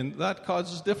 And that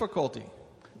causes difficulty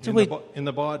这会 in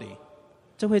the body.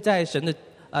 这会在神的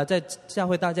在教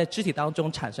会在肢体当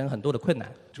中产生很多的困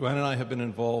难。 Joanne and I have been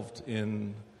involved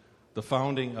in the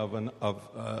founding of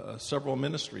several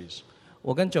ministries.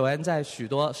 我跟九安在许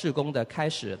多事工的开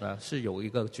始呢，是有一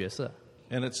个角色，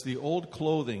 And it's the old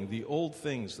clothing, the old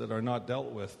things that are not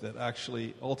dealt with that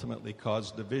actually ultimately cause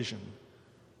division.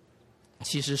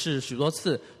 其实是许多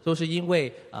次都是因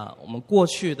为我们过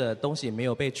去的东西没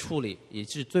有被处理，以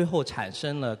致最后产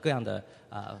生了各样的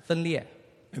分裂。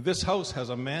 And this house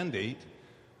has a mandate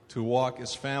to walk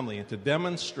as family and to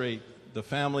demonstrate the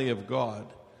family of God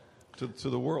to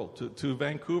the world, to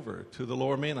Vancouver, to the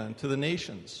Lower Mainland, to the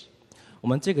nations. 我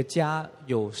们这个家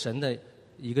有神的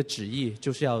一个旨意，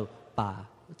就是要把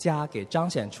家给彰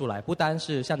显出来，不单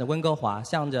是向着温哥华，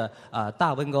向着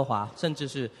大温哥华，甚至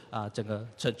是整个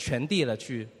全地的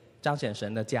去彰显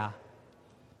神的家。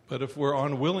But if we're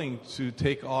unwilling to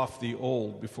take off the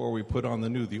old before we put on the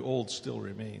new, the old still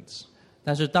remains.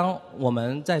 但是当我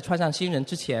们在穿上新人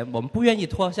之前，我们不愿意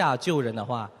脱下旧人的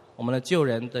话，我们的旧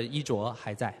人的衣着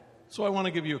还在。So I want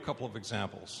to give you a couple of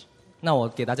examples. 那我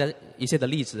给大家一些的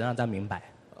例子，让大家明白。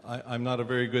I'm not a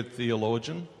very good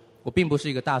theologian, 我并不是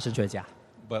一个大神学家，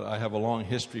 but I have a long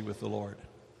history with the Lord.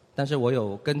 但是我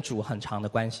有跟主很长的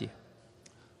关系。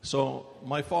 So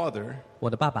my father, 我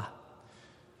的爸爸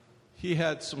he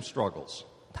had some struggles.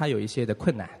 他有一些的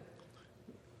困难，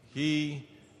 He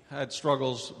had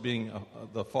struggles being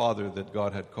the father that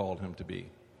God had called him to be.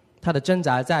 他的挣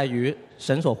扎在于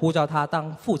神所呼召他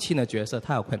当父亲的角色，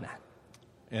他有困难。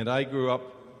 And I grew up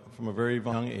from a very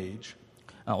young age,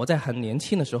 我在很年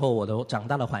轻的时候，我都长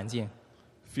大的环境，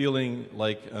 feeling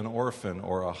like an orphan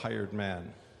or a hired man.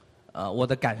 我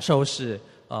的感受是，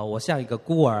我像一个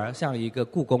孤儿，像一个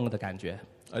雇工的感觉，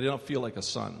 I did not feel like a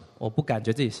son. 我不感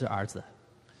觉自己是儿子。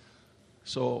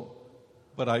 So,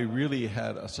 but I really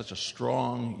had such a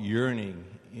strong yearning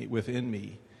within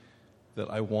me that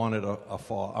I wanted a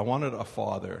father. I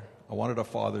wanted a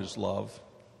father's love.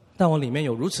 但我里面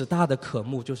有如此大的渴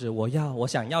慕，就是我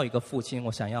想要一个父亲，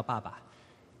我想要爸爸，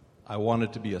 I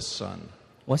wanted to be a son.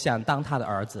 我想当他的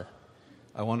儿子，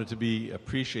 I wanted to be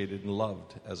appreciated and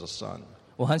loved as a son.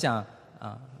 我很想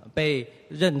被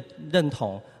认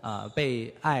同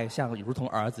被爱，像如同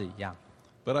儿子一样。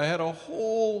 But I had a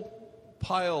whole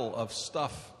pile of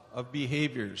stuff, of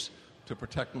behaviors to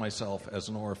protect myself as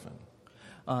an orphan.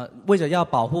 为着要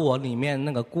保护我里面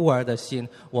那个孤儿的心，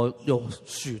我有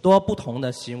许多不同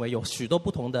的行为，有许多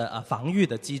不同的防御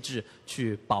的机制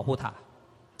去保护他。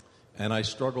 And I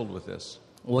struggled with this.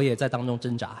 我也在当中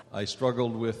挣扎， I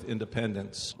struggled with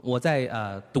independence. 我在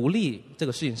独立这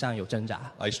个事情上有挣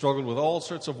扎。 I struggled with all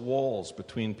sorts of walls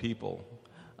between people.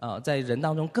 在人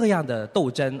当中各样的斗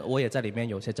争，我也在里面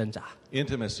有些挣扎。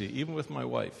 Intimacy, even with my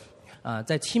wife.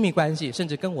 在亲密关系，甚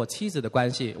至跟我妻子的关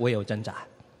系，我也有挣扎。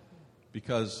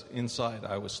 Because inside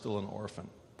I was still an orphan.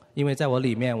 因为在我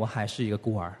里面，我还是一个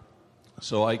孤儿。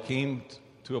 So I came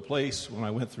to a place when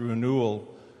I went through renewal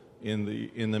in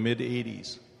the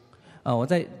mid-80s. 我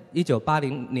在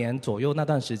1980年左右那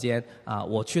段时间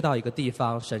我去到一个地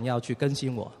方，神要去更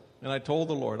新我。 And I told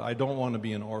the Lord, I don't want to be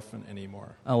an orphan anymore.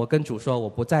 我跟主说，我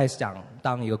不再想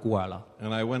当一个孤儿了，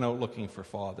 And I went out looking for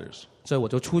fathers. 所以我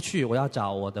就出去，我要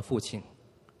找我的父亲。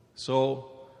 So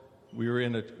we were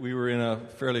in a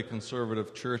fairly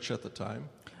conservative church at the time.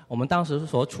 我们当时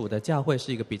所处的教会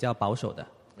是一个比较保守的，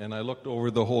 And I looked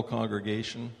over the whole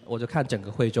congregation, 我就看整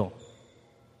个会众，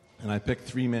 and I picked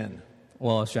 3 men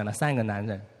我选了3个男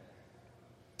人，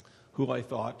 who I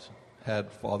thought had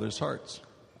fathers' hearts.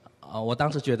 我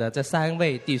当时觉得这3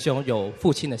位弟兄有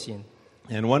父亲的心，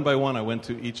 And one by one, I went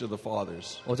to each of the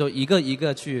fathers, 我就一个一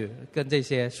个去跟这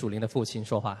些属灵的父亲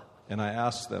说话， and I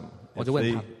asked them if 我就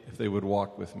问他。 if they would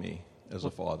walk with me as a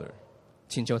father.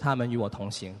 请求他们与我同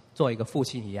行，做一个父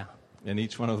亲一样。 And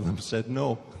each one of them said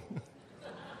no.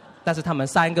 但是他们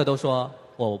3个都说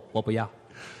我不要。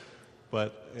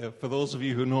 But for those of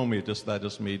you who know me, that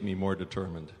just made me more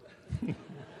determined.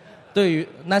 对于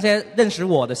那些认识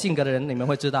我的性格的人，你们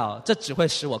会知道，这只会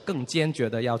使我更坚决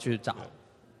的要去找。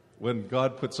 When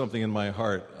God puts something in my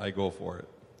heart, I go for it.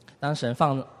 当神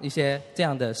放一些这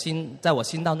样的心在我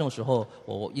心当中的时候，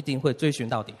我一定会追寻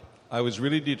到底。 I was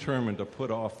really determined to put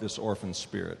off this orphan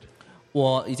spirit.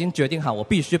 我已经决定好，我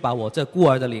必须把我这孤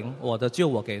儿的灵，我的救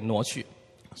我给挪去。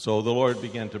 So the Lord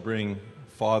began to bring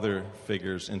father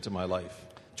figures into my life.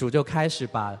 主就开始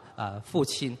把父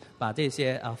亲，把这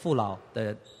些父老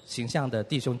的形象的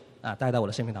弟兄带到我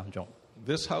的生命当中。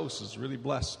 This house is really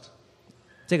blessed.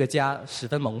 这个家十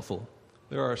分蒙福。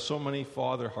 There are so many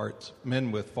father hearts,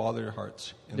 men with father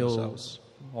hearts in this 有 house.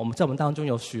 我们在我们当中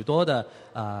有许多的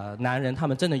男人，他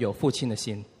们真的有父亲的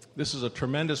心。 This is a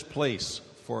tremendous place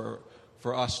for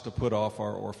us to put off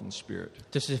our orphan spirit.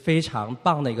 这是非常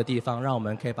棒的一个地方，让我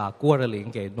们可以把孤儿的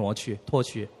灵给脱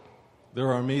去。 There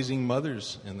are amazing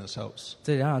mothers in this house.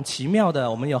 这样奇妙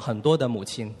的，我们有很多的母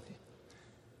亲。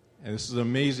 And this is an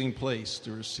amazing place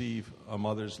to receive a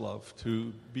mother's love,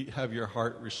 to have your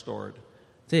heart restored.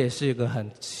 这也是一个很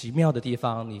奇妙的地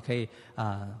方，你可以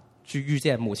去遇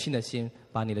见母亲的心，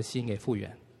把你的心给复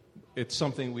原。 It's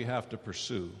something we have to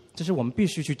pursue. 这是我们必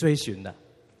须去追寻的。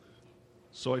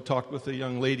 So I talked with a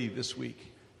young lady this week.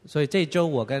 所以这周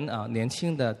我跟年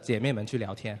轻的姐妹们去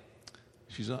聊天，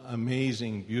 She's an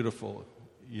amazing, beautiful,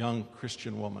 young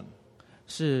Christian woman.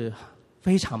 是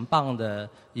非常棒的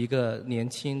一个年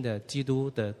轻的基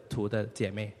督的徒的姐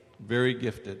妹， Very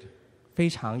gifted. 非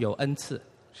常有恩赐。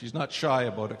 She's not shy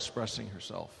about expressing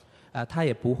herself. 她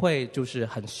也不会就是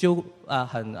很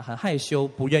害羞，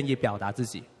不愿意表达自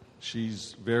己。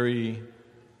She's very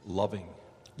loving.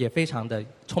 也非常的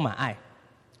充满爱。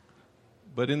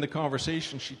 But in the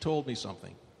conversation, she told me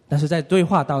something. 但是在对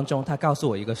话当中，她告诉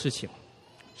我一个事情。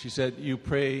 She said, "You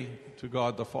pray to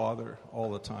God the Father all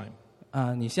the time."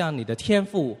 你向你的天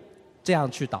父这样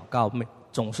去祷告，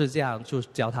总是这样就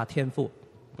叫他天父。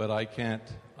 But I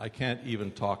can't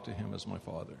even talk to him as my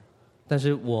father. 但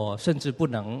是我甚至不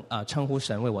能称呼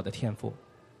神为我的天父。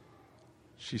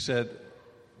 She said,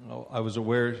 I was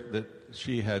aware that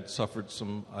she had suffered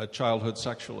some childhood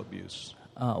sexual abuse.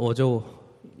 我就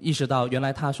意识到，原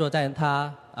来她说在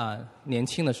她年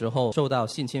轻的时候受到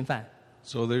性侵犯。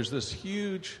 So there's this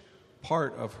huge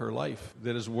part of her life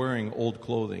that is wearing old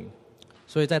clothing.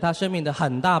 所以在她生命的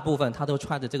很大部分，她都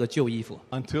穿着这个旧衣服。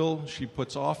 Until she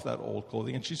puts off that old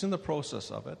clothing, and she's in the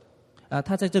process of it.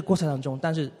 她在这个过程当中，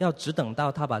但是要只等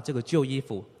到她把这个旧衣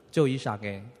服、旧衣裳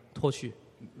给脱去。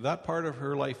 That part of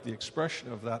her life, the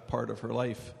expression of that part of her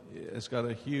life, has got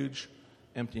a huge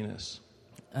emptiness.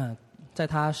 在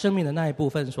她生命的那一部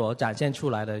分所展现出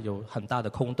来的，有很大的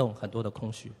空洞，很多的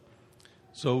空虚。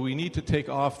 So we need to take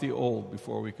off the old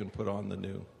before we can put on the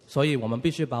new. 所以我们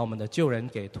必须把我们的旧人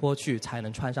给脱去，才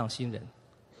能穿上新人。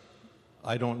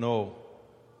 I don't know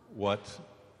what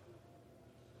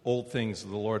old things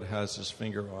the Lord has his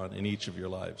finger on in each of your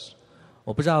lives.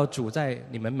 我不知道主在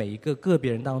你们每一个个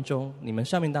别人当中，你们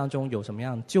生命当中有什么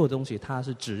样旧的东西，他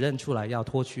是指认出来要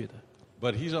脱去的。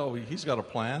 But he's got a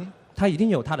plan. 他一定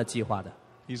有他的计划的。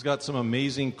 He's got some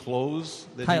amazing clothes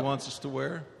that he wants us to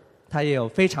wear. 他也有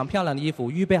非常漂亮的衣服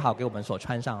预备好给我们所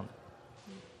穿上的。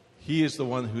 He is the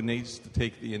one who needs to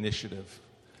take the initiative.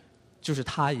 就是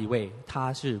他一位，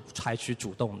他是采取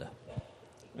主动的。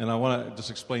 And I want to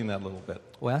just explain that a little bit.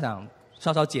 我要想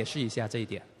稍稍解释一下这一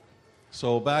点。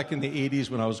 So back in the 80s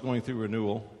when I was going through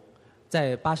renewal,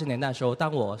 在80年代的时候，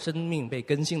当我生命被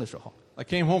更新的时候， I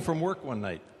came home from work one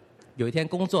night. 有一天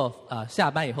工作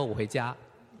下班以后我回家，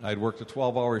 I'd worked a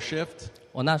 12-hour shift.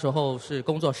 我那时候是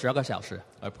工作12个小时，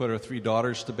 I put our 3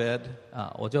 daughters to bed,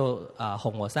 我就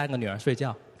哄我3个女儿睡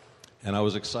觉， and I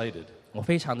was excited 我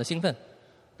非常的兴奋。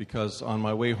 because on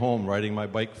my way home, riding my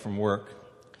bike from work,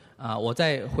 我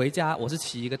在回家，我是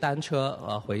骑一个单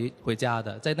车回家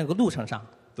的，在那个路程上，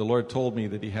 the Lord told me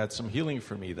that he had some healing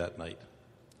for me that night.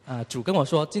 主跟我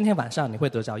说，今天晚上你会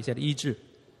得着一些的医治，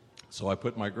 So I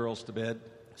put my girls to bed.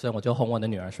 所以我就哄我的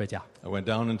女儿睡觉。 I went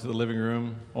down into the living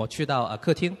room. 我去到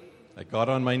客厅， I got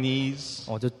on my knees,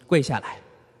 我就跪下来，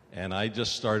 and I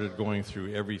just started going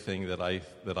through everything that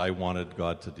I wanted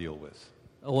God to deal with.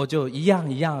 我就一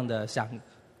样一样的想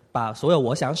把所有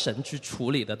我想神去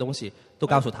处理的东西都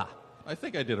告诉他。 I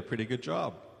think I did a pretty good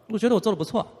job. 我觉得我做的不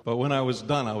错， But when I was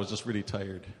done, I was just really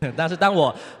tired. 但是当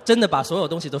我真的把所有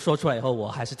东西都说出来以后，我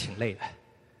还是挺累的。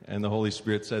 And the Holy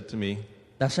Spirit said to me,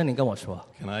 但圣灵跟我说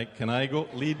Can I go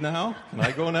lead now? Can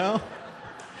I go now?：“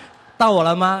 到我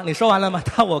了吗？你说完了吗？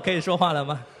到我可以说话了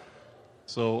吗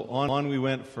So on we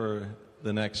went for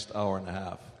the next hour and a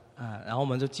half.？” 然后我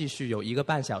们就继续有1个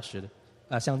半小时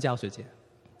的相交时间，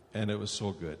 And it was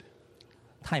so good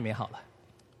太美好了，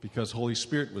 because Holy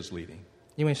Spirit was leading.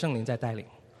 因为圣灵在带领。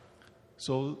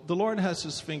 So the Lord has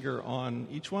his finger on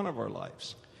each one of our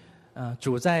lives.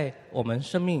 主在我们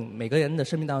生命每个人的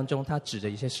生命当中，他指着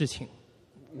一些事情。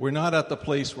 We're not at the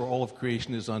place where all of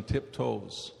creation is on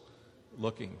tiptoes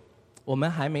looking. 我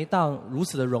们还没到如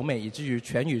此的柔美，以至于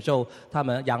全宇宙他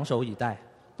们仰首以待。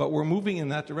 But we're moving in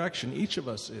that direction. Each of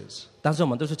us is. 但是我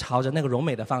们都是朝着那个柔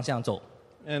美的方向走。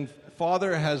 And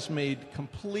Father has made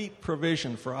complete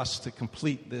provision for us to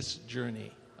complete this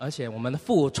journey. 而且我们的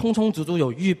父充充足足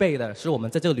有预备的，使我们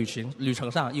在这个旅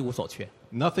程上一无所缺，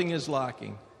 Nothing is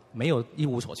lacking. 没有一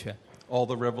无所缺， All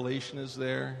the revelation is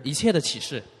there. 一切的启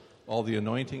示， All the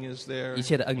anointing is there. 一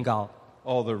切的恩膏，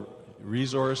 All the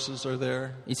resources are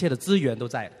there. 一切的资源都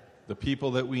在。 The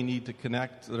people that we need to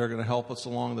connect that are going to help us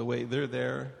along the way, they're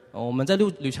there. 我们在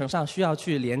旅程上需要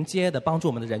去连接的帮助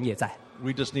我们的人也在。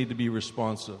 We just need to be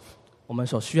responsive. 我们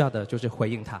所需要的就是回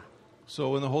应他。 So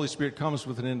when the Holy Spirit comes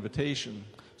with an invitation,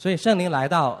 所以圣灵来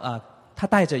到，他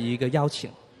带着一个邀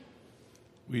请，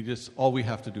 all we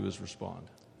have to do is respond.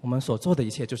 我们所做的一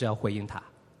切就是要回应他。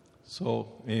 So,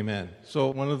 amen.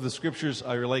 So one of the scriptures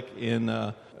I like in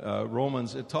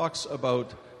Romans, it talks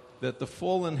about that the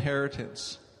full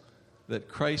inheritance that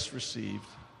Christ received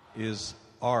is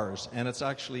ours, and it's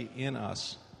actually in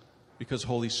us because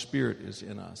Holy Spirit is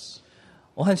in us.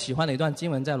 我很喜欢的一段经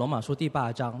文，在罗马书第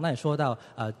8章，那里说到，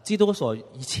基督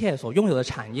一切所拥有的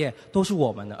产业都是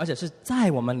我们的，而且是在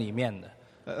我们里面的。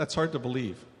 That's hard to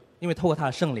believe. 因为透过他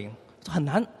的圣灵，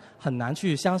很难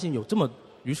去相信有这么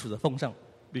如此的丰盛。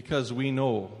 Because we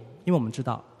know 因为我们知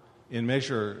道， in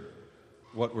measure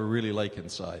what we're really like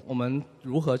inside. 我们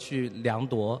如何去量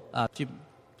度去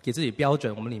给自己标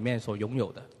准我们里面所拥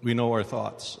有的？ We know our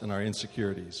thoughts and our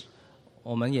insecurities.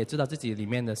 我们也知道自己里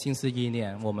面的心思意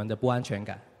念，我们的不安全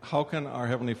感。 How can our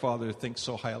Heavenly Father think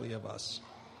so highly of us?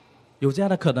 有这样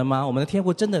的可能吗？我们的天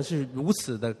父真的是如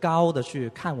此的高的去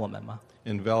看我们吗？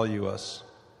 And value us.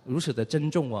 如此的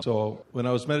珍重我们？ So when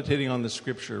I was meditating on the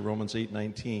scripture, Romans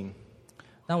 8:19,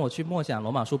 当我去默想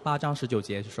罗马书8章19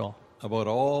节的时候， about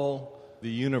all the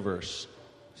universe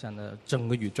想的整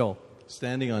个宇宙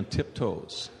standing on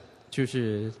tiptoes, 就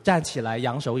是站起来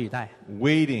扬手以待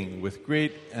waiting with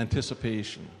great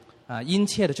anticipation 殷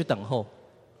切的去等候，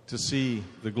 to see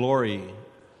the glory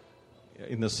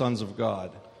in the sons of God.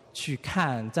 去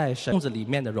看在神子里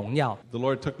面的荣耀。 The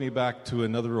Lord took me back to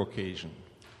another occasion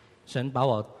神把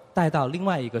我带到另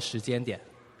外一个时间点，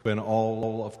 when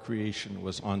all of creation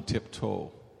was on tiptoe,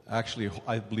 actually,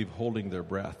 I believe, holding their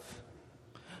breath.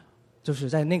 就是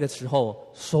在那个时候，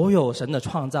所有神的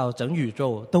创造，整宇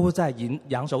宙都在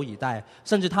扬手以待，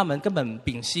甚至他们根本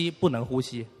屏息不能呼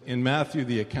吸。 In Matthew,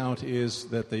 the account is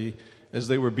that as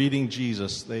they were beating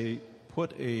Jesus, they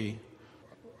put a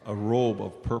robe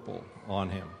of purple on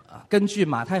him. 根据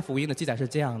马太福音的记载是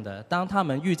这样的：当他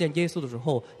们遇见耶稣的时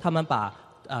候，他们把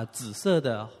紫色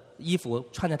的衣服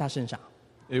穿在他身上，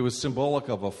 It was symbolic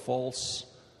of a false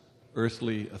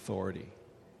earthly authority.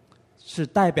 是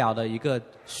代表的一个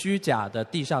虚假的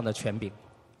地上的权柄。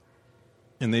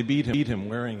 And they beat him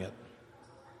wearing it.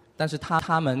 但是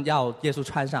他们要耶稣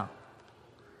穿上，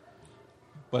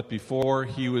 But before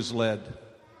he was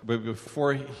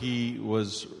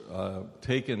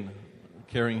taken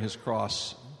carrying his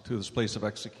cross to this place of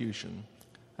execution,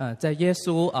 在耶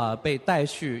稣被带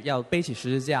去要背起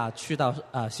十字架去到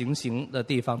行刑的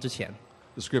地方之前，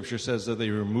 the scripture says that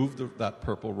they removed that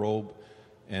purple robe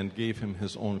and gave him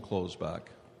his own clothes back.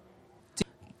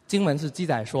 经文是记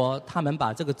载说，他们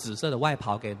把这个紫色的外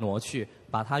袍给挪去，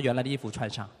把他原来的衣服穿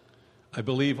上。 I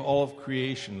believe all of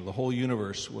creation, the whole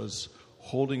universe, was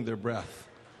holding their breath,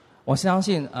 我相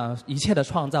信一切的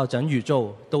创造，整宇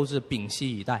宙都是屏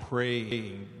息以待，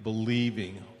 praying,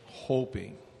 believing,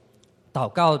 hoping 祷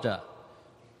告着，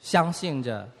相信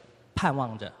着，盼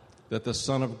望着， that the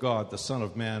Son of God, the Son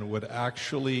of Man, would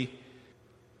actually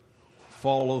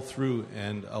follow through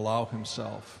and allow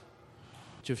himself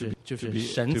就是 to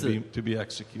神子 be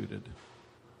executed.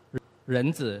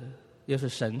 人子又是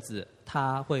神子，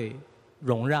他会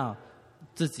容让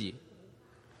自己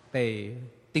被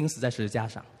钉死在十字架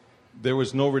上。 There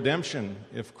was no redemption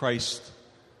if Christ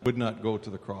would not go to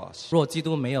the cross. 若基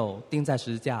督没有钉在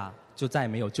十字架，就再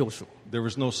没有救赎， There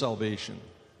was no salvation.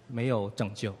 没有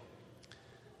拯救。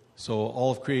 So all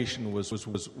of creation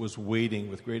was waiting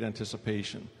with great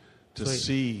anticipation to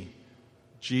see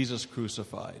Jesus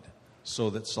crucified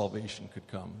so that salvation could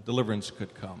come, deliverance could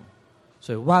come.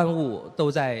 所以万物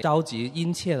都在着急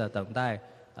殷切的等待，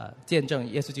见证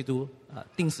耶稣基督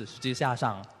钉死十字架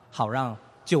上，好让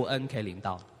救恩可以临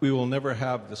到。 We will never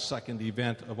have the second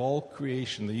event of all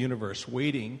creation, the universe,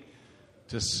 waiting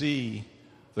to see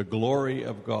the glory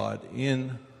of God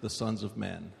in the sons of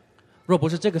men. 若不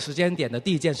是这个时间点的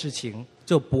第一件事情，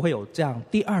就不会有这样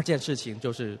第二件事情，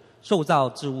就是受造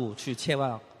之物去切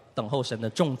望等候神的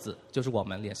众子，就是我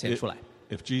们显现出来。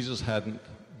 If Jesus hadn't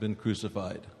been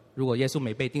crucified. 如果耶稣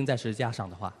没被钉在十字架上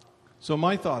的话， So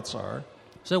my thoughts are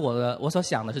所以我所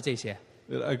想的是这些。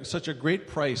 that such a great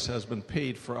price has been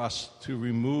paid for us to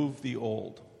remove the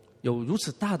old. 有如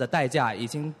此大的代价已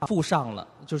经付上了，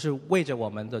就是为着我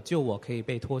们的救我可以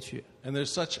被脱去。 And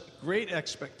there's such great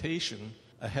expectation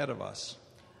ahead of us.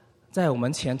 在我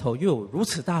们前头又有如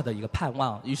此大的一个盼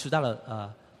望，如此大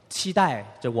的期待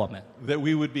着我们 That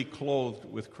we would be clothed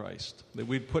with Christ, that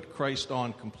we'd put Christ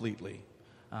on completely.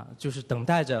 就是等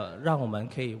待着让我们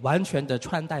可以完全的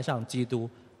穿戴上基督，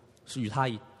是与他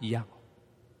一样。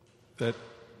 That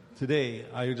today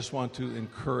I just want to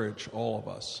encourage all of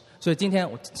us. 所以今天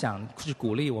我想去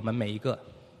鼓励我们每一个，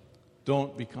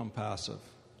 Don't become passive.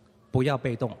 不要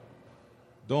被动，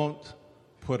 Don't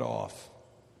put off.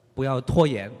 不要拖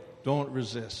延， Don't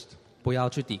resist. 不要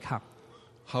去抵抗。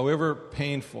 However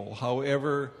painful,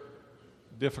 however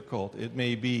difficult it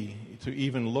may be to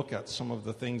even look at some of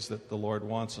the things that the Lord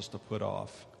wants us to put off.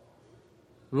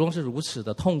 如果是如此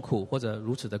的痛苦或者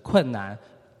如此的困难，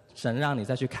神让你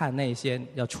再去看那些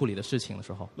要处理的事情的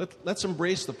时候， Let's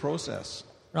embrace the process.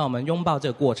 让我们拥抱这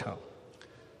个过程。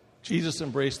 Jesus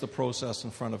embraced the process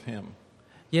in front of him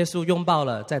耶稣拥抱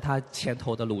了在他前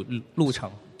头的路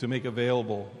程， to make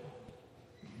available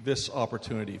this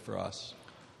opportunity for us.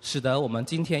 使得我们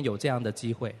今天有这样的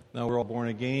机会。 Now we're all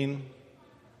born again.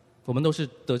 我们都是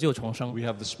得救重生， We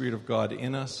have the Spirit of God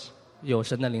in us. 有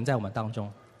神的灵在我们当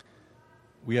中，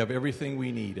 We have everything we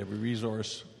need, every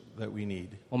resource that we need.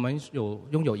 我们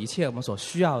拥有一切我们所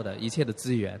需要的一切的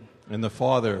资源。 And the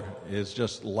Father is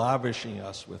just lavishing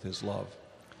us with His love.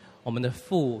 我们的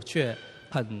父却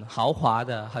很豪华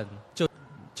的，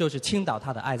就是倾倒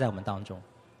他的爱在我们当中。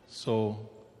 So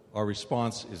our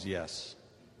response is yes.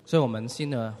 所以我们新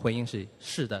的回应是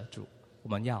是的，主，我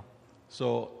们要。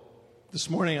 So this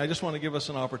morning, I just want to give us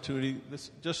an opportunity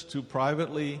just to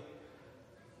privately,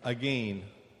 again,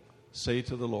 say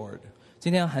to the Lord,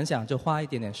 今天很想就花一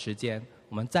点点时间，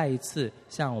我们再一次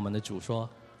向我们的主说：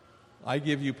 I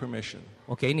give you permission.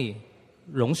 我给你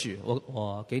容许，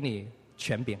我给你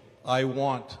权柄， I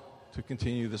want to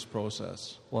continue this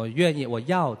process. 我愿意，我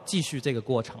要继续这个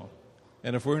过程。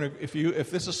 And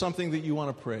if this is something that you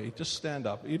want to pray, just stand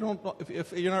up.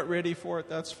 If you're not ready for it,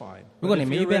 that's fine. 如果 But 你 if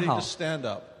没 you're 预备 ready, 好 just stand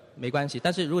up 没关系，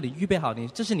但是如果你预备好，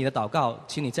这是你的祷告，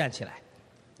请你站起来，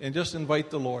 and just invite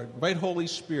the Lord, invite Holy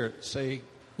Spirit. Say,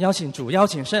 邀请主，邀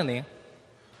请圣灵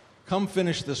come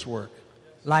finish this work.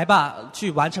 来吧，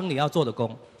去完成你要做的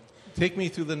工， Take me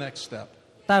through the next step.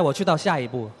 带我去到下一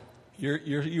步。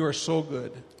 You are so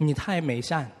good. 你太美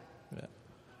善，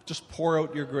 Just pour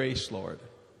out your grace, Lord.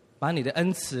 把你的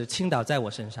恩慈倾倒在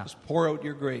我身上， Just pour out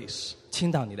your grace.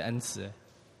 倾倒你的恩慈，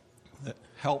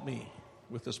 Help me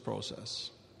with this process.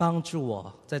 帮助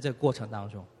我在这个过程当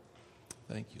中。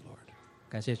 Thank you, Lord.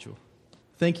 感谢主，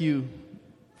 Thank you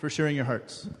for sharing your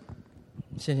hearts.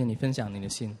 谢谢你分享你的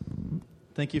心，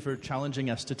 Thank you for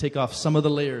challenging us to take off some of the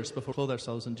layers before we clothe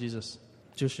ourselves in Jesus.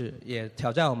 就是也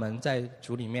挑战我们在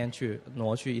主里面去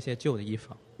挪去一些旧的衣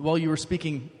服。 While you were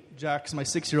speaking, Jax, my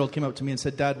 6-year-old, came up to me and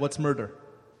said, Dad, what's murder?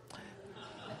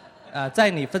 在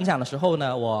你分享的时候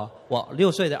呢，我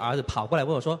6岁的儿子跑过来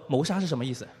问我说：“谋杀是什么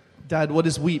意思？ Dad, what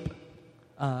is weep?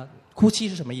 哭泣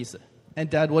是什么意思？ And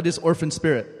Dad, what is orphan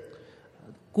spirit?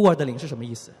 孤儿的灵是什么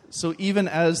意思？” So even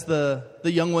as the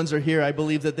young ones are here, I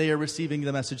believe that they are receiving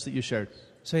the message that you shared.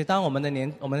 所以当我们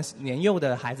年幼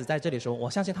的孩子在这里的时候，我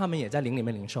相信他们也在灵里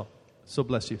面领受。 So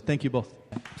bless you. Thank you both.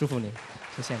 祝福你，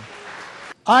谢谢你。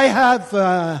 I have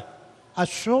a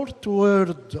short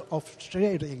word of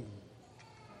sharing.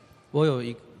 我有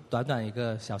短短一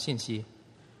个小信息，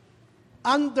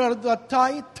 Under the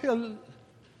title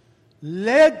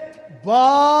Led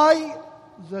by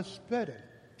the Spirit.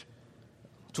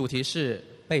 主题是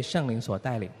被圣灵所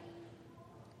带领。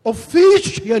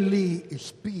 Officially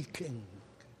speaking,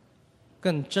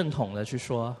 更正统的去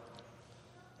说，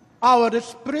 our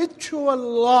spiritual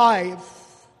life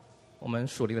我们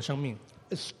属灵的生命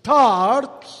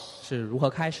starts 是如何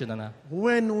开始的呢？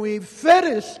 when we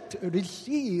first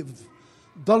receive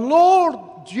the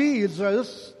Lord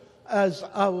Jesus as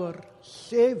our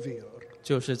Savior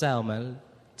就是在我们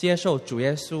接受主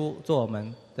耶稣做我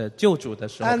们的救主的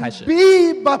时候开 and 始，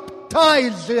 be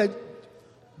baptized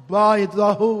by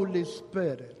the Holy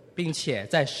Spirit. 并且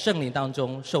在圣灵当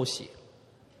中受洗。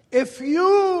 If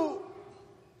you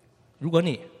如果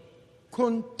你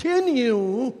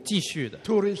continue 继续的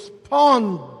to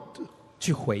respond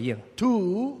去回应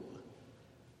to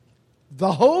the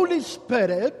Holy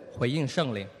Spirit, 回应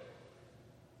圣灵，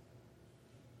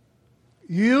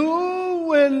 you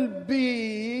will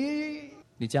be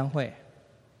你将会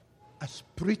a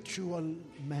spiritual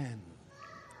man.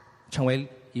 成为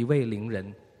一位灵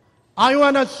人。 I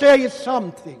want to say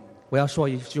something. 我要说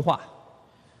一句话，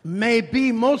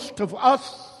 Maybe most of us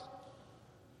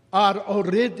are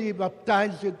already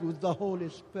baptized with the Holy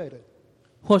Spirit.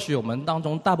 或许我们当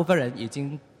中大部分人已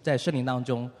经在圣灵当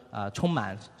中充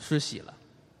满施洗了，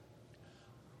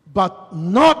 But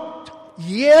not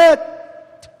yet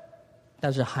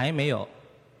但是还没有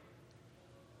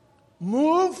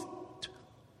moved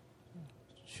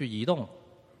去移动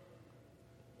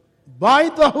by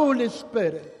the Holy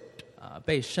Spirit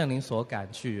被圣灵所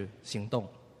感去行动，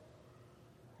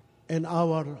 in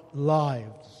our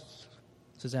lives.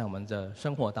 是在我们的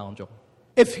生活当中。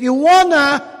 If you want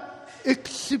to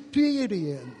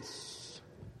experience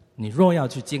你若要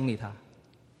去经历它，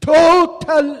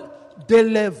 total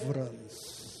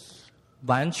deliverance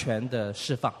完全的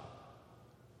释放，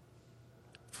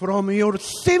 from your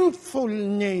sinful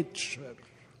nature,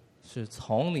 是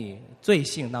从你罪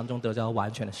性当中得到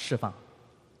完全的释放。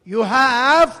 you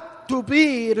have to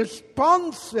be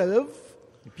responsive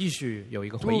你必须有一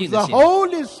个 to 回应 the 的心，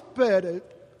 Holy Spirit,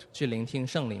 去聆听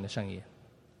圣灵的声音，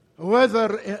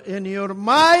 whether in your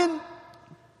mind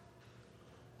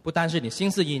不单是你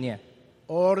心思意念，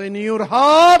 or in your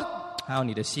heart. 还有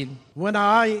你的心。 When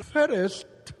I first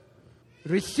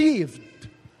received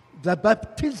the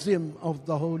baptism of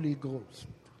the Holy Ghost,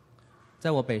 在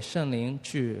我被圣灵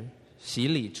去洗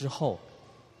礼之后，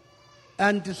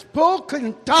 and spoke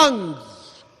in tongues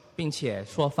并且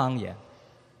说方言，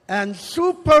 and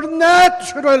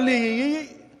supernaturally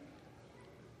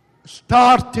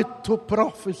started to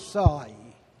prophesy.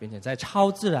 并且在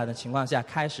超自然的情况下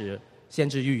开始先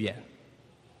知预言。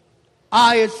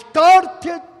 I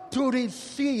started to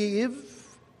receive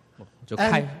我就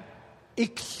开 and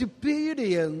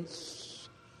experience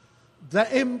the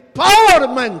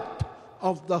empowerment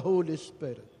of the Holy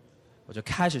Spirit. 我就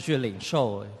开始去领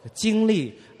受经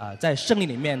历在圣灵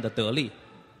里面的得力。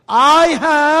 I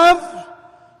have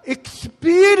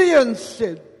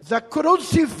experienced the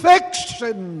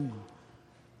crucifixion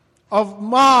of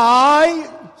my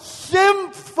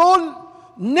sinful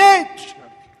nature.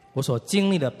 我所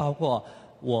经历的包括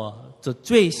我的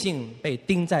罪性被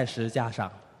钉在十字架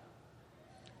上。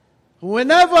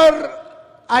 Whenever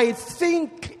I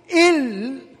think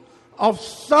ill of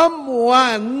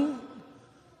someone,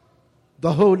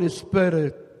 the Holy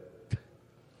Spirit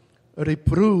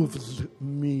reproves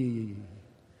me.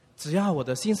 只要我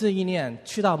的心思意念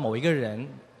去到某一个人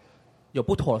有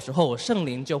不妥的时候，圣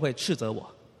灵就会斥责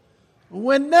我。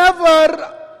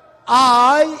 Whenever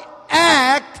I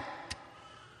act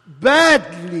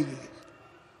badly,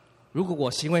 如果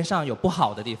我行为上有不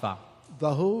好的地方， the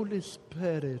Holy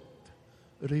Spirit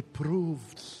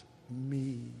reproves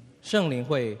me. 圣灵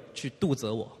会去督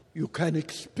责我。 You can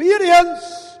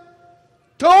experience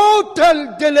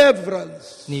total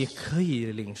deliverance 你可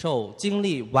以领受经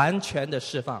历完全的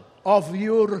释放， of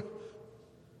your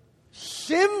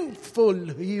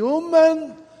sinful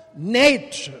human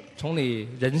nature. 从你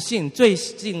人性罪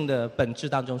性的本质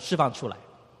当中释放出来。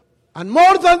 And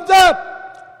more than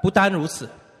that, 不单如此，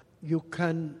 you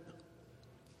can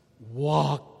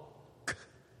walk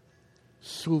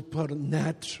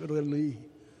supernaturally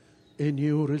in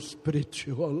your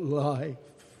spiritual life.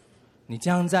 你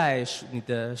将在你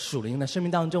的属灵的生命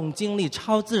当中经历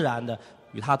超自然的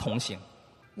与他同行。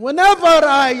 Whenever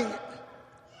I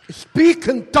speak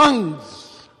in tongues,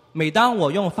 每当我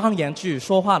用方言去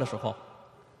说话的时候，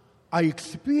 I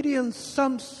experience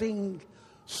something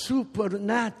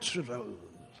supernatural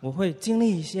我会经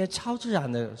历一些超自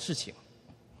然的事情，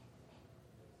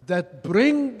 that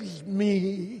brings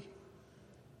me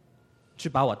去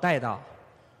把我带到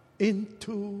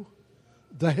into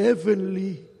the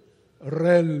heavenly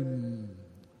realm.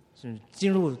 是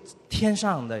进入天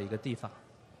上的一个地方。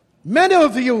 Many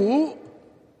of you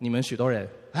你们许多人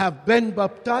have been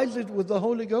baptized with the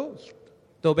Holy Ghost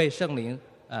都被圣灵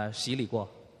洗礼过，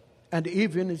 and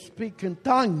even speak in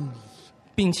tongues,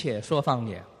 并且说方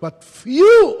言， but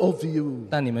few of you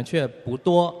但你们却不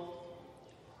多，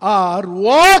 are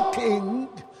walking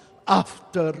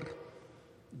after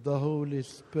the Holy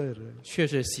Spirit. 却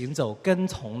是行走跟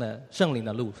从的圣灵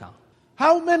的路上。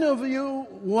 How many of you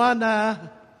wanna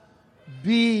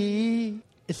be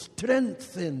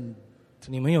strengthened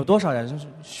你们有多少人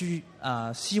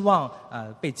希望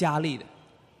被加力的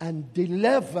and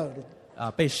delivered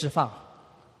被释放，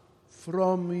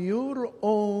 from your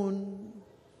own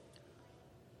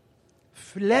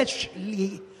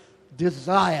fleshly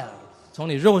desires? 从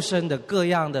你肉身的各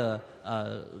样的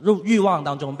欲望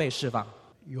当中被释放？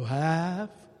 You have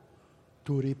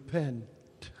to repent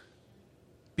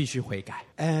必须悔改，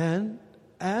 and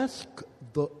ask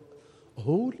the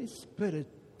Holy Spirit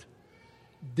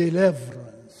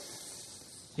deliverance.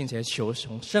 并且求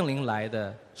从圣灵来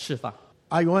的释放。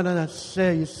 I want to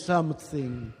say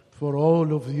something for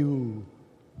all of you.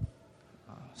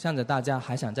 向着大家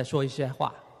还想再说一些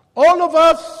话。 All of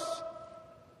us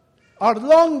are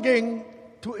longing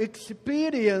to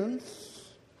experience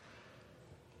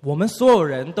我们所有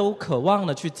人都渴望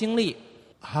的去经历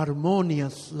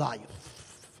harmonious life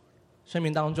生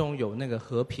命当中有那个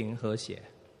和平和谐，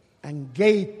 and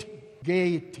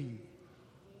gaiety.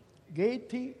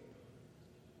 Gaiety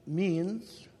means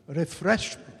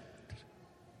refreshment.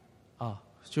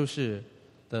 就是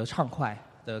的畅快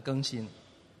的更新。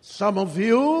 Some of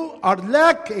you are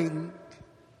lacking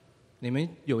你们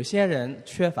有些人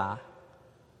缺乏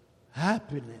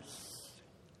happiness.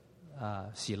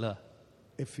 喜乐。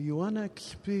 If you want to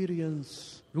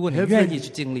experience 如果你愿意去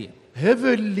经历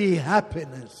heavenly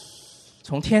happiness,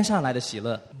 从天上来的喜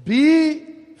乐， be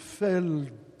filled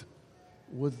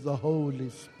with the Holy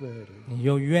Spirit. 你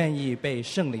又愿意被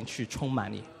圣灵去充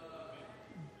满你，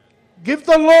 Give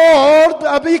the Lord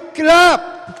a big clap.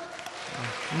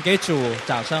 你给主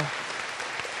掌声。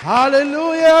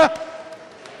 Hallelujah.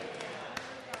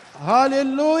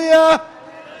 Hallelujah.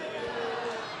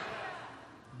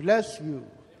 Bless you.